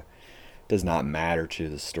Georgia, does not matter to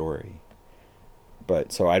the story.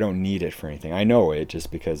 But so I don't need it for anything. I know it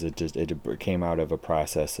just because it came out of a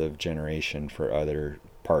process of generation for other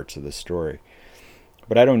parts of the story.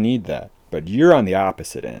 But I don't need that. But you're on the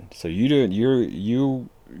opposite end. So you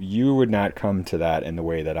would not come to that in the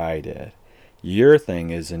way that I did. Your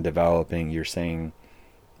thing is in developing, you're saying,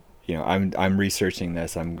 I'm researching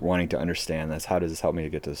this, I'm wanting to understand this, how does this help me to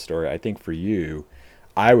get to the story? I think for you,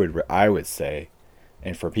 I would say,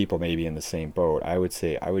 and for people maybe in the same boat, I would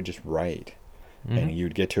say I would just write. Mm-hmm. And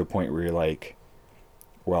you'd get to a point where you're like,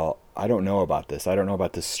 well, I don't know about this. I don't know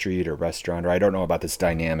about this street or restaurant, or I don't know about this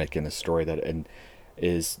dynamic in the story then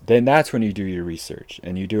that's when you do your research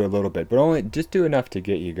and you do a little bit, but only just do enough to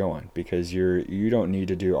get you going, because you don't need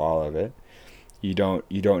to do all of it. You don't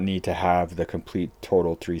need to have the complete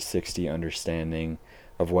total 360 understanding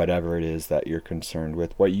of whatever it is that you're concerned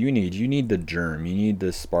with. What you need the germ, you need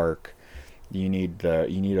the spark, you need a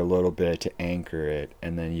little bit to anchor it,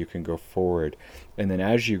 and then you can go forward. And then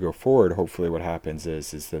as you go forward, hopefully what happens is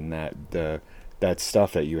then that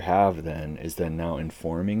stuff that you have then is then now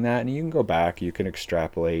informing that, and you can go back, you can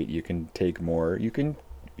extrapolate, you can take more, you can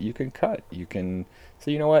cut, you can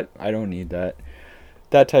say, you know what, I don't need that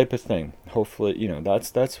type of thing. Hopefully,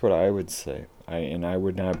 that's what I would say. I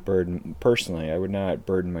would not burden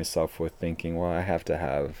myself with thinking, well, I have to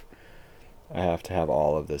have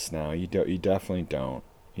all of this now. You definitely don't,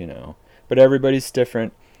 But everybody's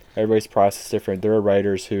different. Everybody's process is different. There are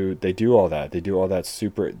writers who they do all that. They do all that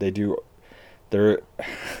super. They do. There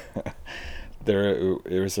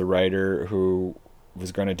was a writer who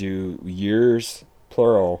was going to do years,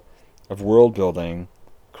 plural, of world building,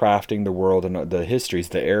 crafting the world and the histories,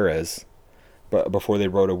 the eras, but before they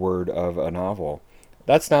wrote a word of a novel.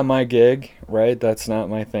 That's not my gig, right? That's not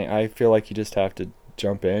my thing. I feel like you just have to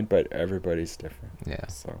jump in, but everybody's different. Yeah.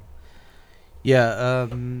 So. Yeah.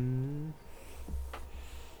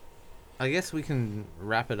 I guess we can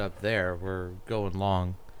wrap it up there. We're going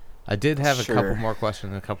long. I did have a couple more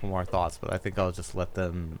questions and a couple more thoughts, but I think I'll just let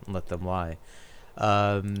them lie.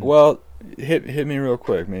 Well, hit me real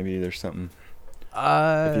quick. Maybe there's something.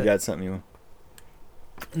 If you got something you want.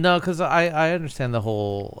 No, because I understand the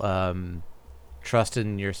whole trust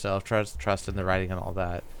in yourself, trust in the writing and all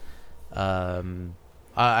that.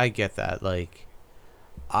 I get that. Like,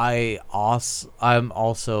 I'm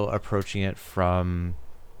also approaching it from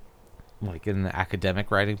like an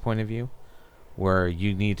academic writing point of view, where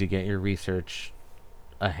you need to get your research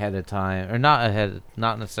ahead of time, or not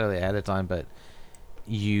necessarily ahead of time, but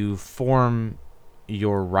you form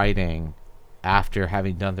your writing after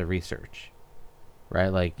having done the research, right?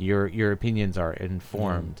 Like your opinions are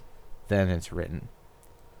informed, then it's written.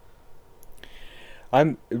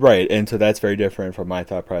 I'm right, and so that's very different from my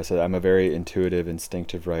thought process. I'm a very intuitive,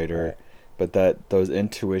 instinctive writer, right. But those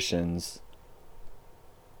intuitions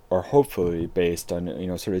are hopefully based on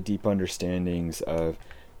sort of deep understandings of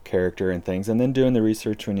character and things, and then doing the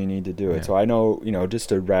research when you need to do it. Yeah. So I know, just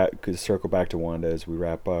to circle back to Wanda as we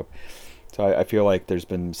wrap up. So I feel like there's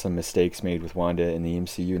been some mistakes made with Wanda in the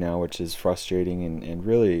MCU now, which is frustrating and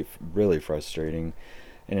really, really frustrating.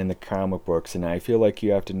 and in the comic books, and I feel like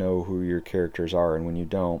you have to know who your characters are, and when you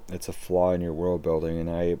don't, it's a flaw in your world building.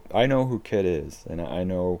 And I know who Kit is, and I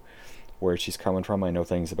know where she's coming from. I know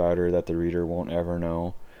things about her that the reader won't ever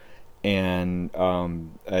know, and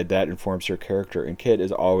that informs her character. And Kit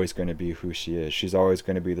is always going to be who she is. She's always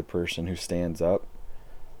going to be the person who stands up,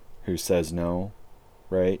 who says no,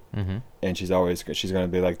 right? Mm-hmm. And she's going to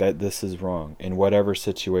be like that. This is wrong in whatever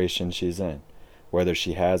situation she's in, whether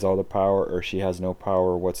she has all the power or she has no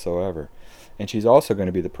power whatsoever. And she's also going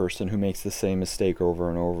to be the person who makes the same mistake over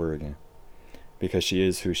and over again, because she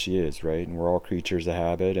is who she is, right? And we're all creatures of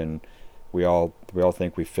habit, and we all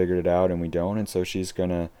think we figured it out, and we don't. And so she's going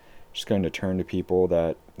to turn to people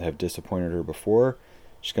that have disappointed her before.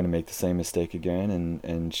 She's going to make the same mistake again,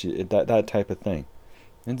 and that type of thing.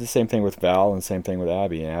 And the same thing with Val, and same thing with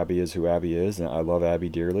Abby. And Abby is who Abby is, and I love Abby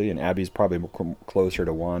dearly. And Abby's probably closer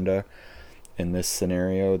to Wanda in this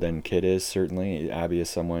scenario than Kit is, certainly. Abby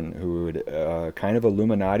is someone who would kind of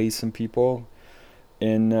Illuminati some people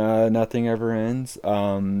in Nothing Ever Ends.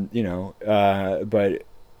 But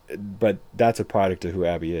that's a product of who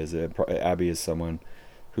Abby is. Abby is someone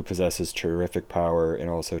who possesses terrific power and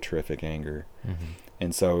also terrific anger. Mm-hmm.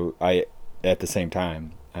 And so at the same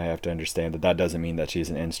time, I have to understand that doesn't mean that she's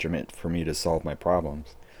an instrument for me to solve my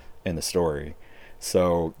problems in the story.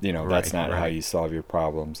 So, that's not how you solve your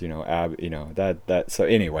problems, so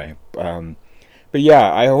anyway, but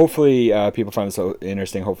yeah, I hopefully people find this so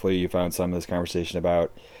interesting. Hopefully you found some of this conversation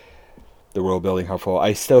about the world building helpful.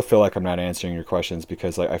 I still feel like I'm not answering your questions,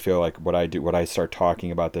 because I feel like when I start talking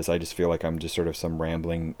about this, I just feel like I'm just sort of some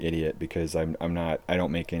rambling idiot, because I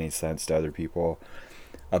don't make any sense to other people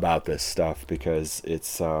about this stuff, because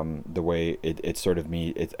it's the way it's sort of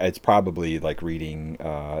me. It's probably like reading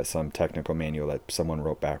some technical manual that someone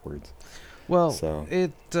wrote backwards. Well, so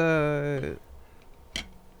it's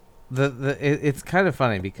kind of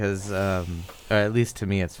funny because, or at least to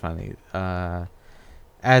me, it's funny.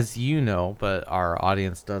 As you know, but our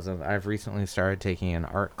audience doesn't. I've recently started taking an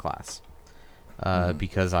art class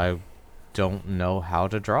because I don't know how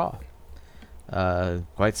to draw.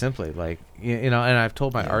 Quite simply, like, and I've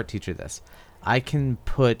told my art teacher this. I can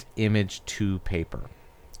put image to paper,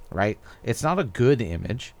 right? It's not a good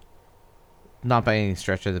image, not by any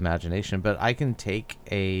stretch of the imagination, but I can take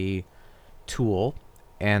a tool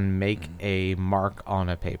and make a mark on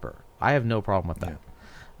a paper. I have no problem with that.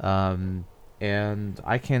 And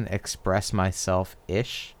I can express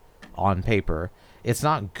myself-ish on paper. It's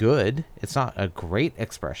not good. It's not a great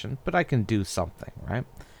expression, but I can do something, right?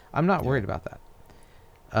 I'm not worried about that.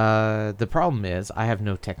 The problem is I have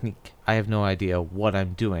no technique. I have no idea what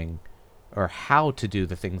I'm doing or how to do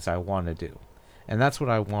the things I want to do. And that's what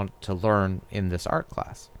I want to learn in this art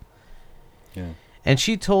class. Yeah. And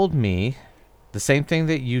she told me the same thing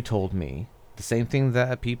that you told me, the same thing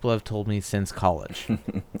that people have told me since college.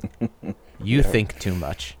 You think too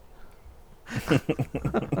much.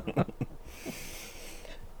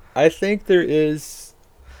 I think there is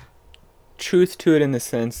truth to it, in the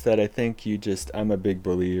sense that I think I'm a big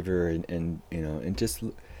believer in just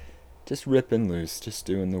ripping loose, just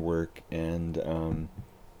doing the work. And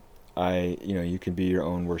you can be your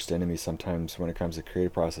own worst enemy sometimes when it comes to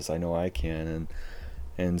creative process. I know I can.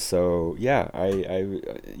 And so,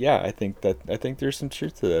 I think there's some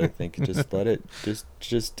truth to that. I think just let it,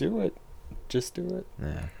 just do it. Just do it.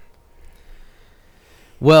 Yeah.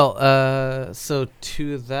 Well, so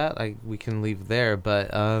to that, we can leave there,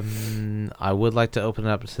 but I would like to open it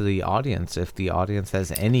up to the audience. If the audience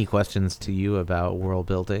has any questions to you about world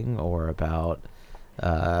building, or about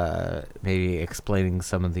maybe explaining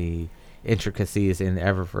some of the intricacies in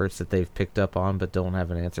Eververse that they've picked up on but don't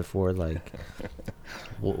have an answer for, like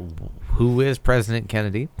who is President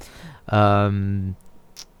Kennedy?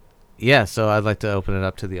 Yeah, so I'd like to open it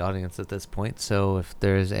up to the audience at this point. So if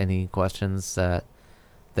there's any questions that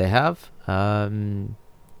they have,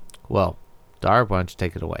 well, Darb, why don't you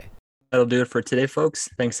take it away? That'll do it for today, folks.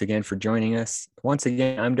 Thanks again for joining us. Once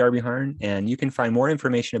again, I'm Darby Harn, and you can find more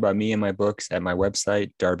information about me and my books at my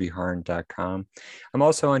website, darbyharn.com. I'm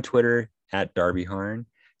also on Twitter at Darby Harn.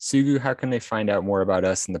 Sugu, how can they find out more about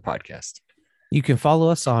us and the podcast? You can follow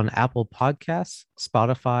us on Apple Podcasts,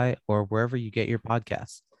 Spotify, or wherever you get your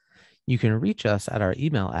podcasts. You can reach us at our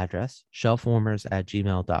email address,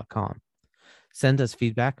 shelfwarmers@gmail.com. Send us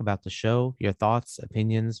feedback about the show, your thoughts,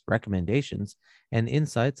 opinions, recommendations, and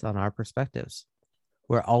insights on our perspectives.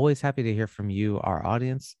 We're always happy to hear from you, our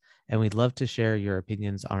audience, and we'd love to share your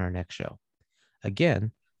opinions on our next show.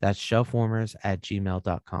 Again, that's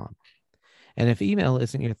shelfwarmers@gmail.com. And if email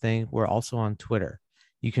isn't your thing, we're also on Twitter.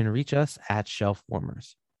 You can reach us at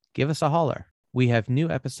shelfwarmers. Give us a holler. We have new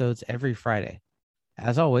episodes every Friday.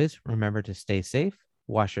 As always, remember to stay safe,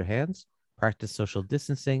 wash your hands, practice social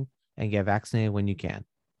distancing, and get vaccinated when you can.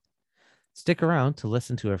 Stick around to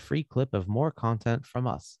listen to a free clip of more content from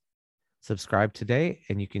us. Subscribe today,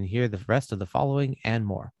 and you can hear the rest of the following and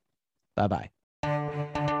more. Bye-bye.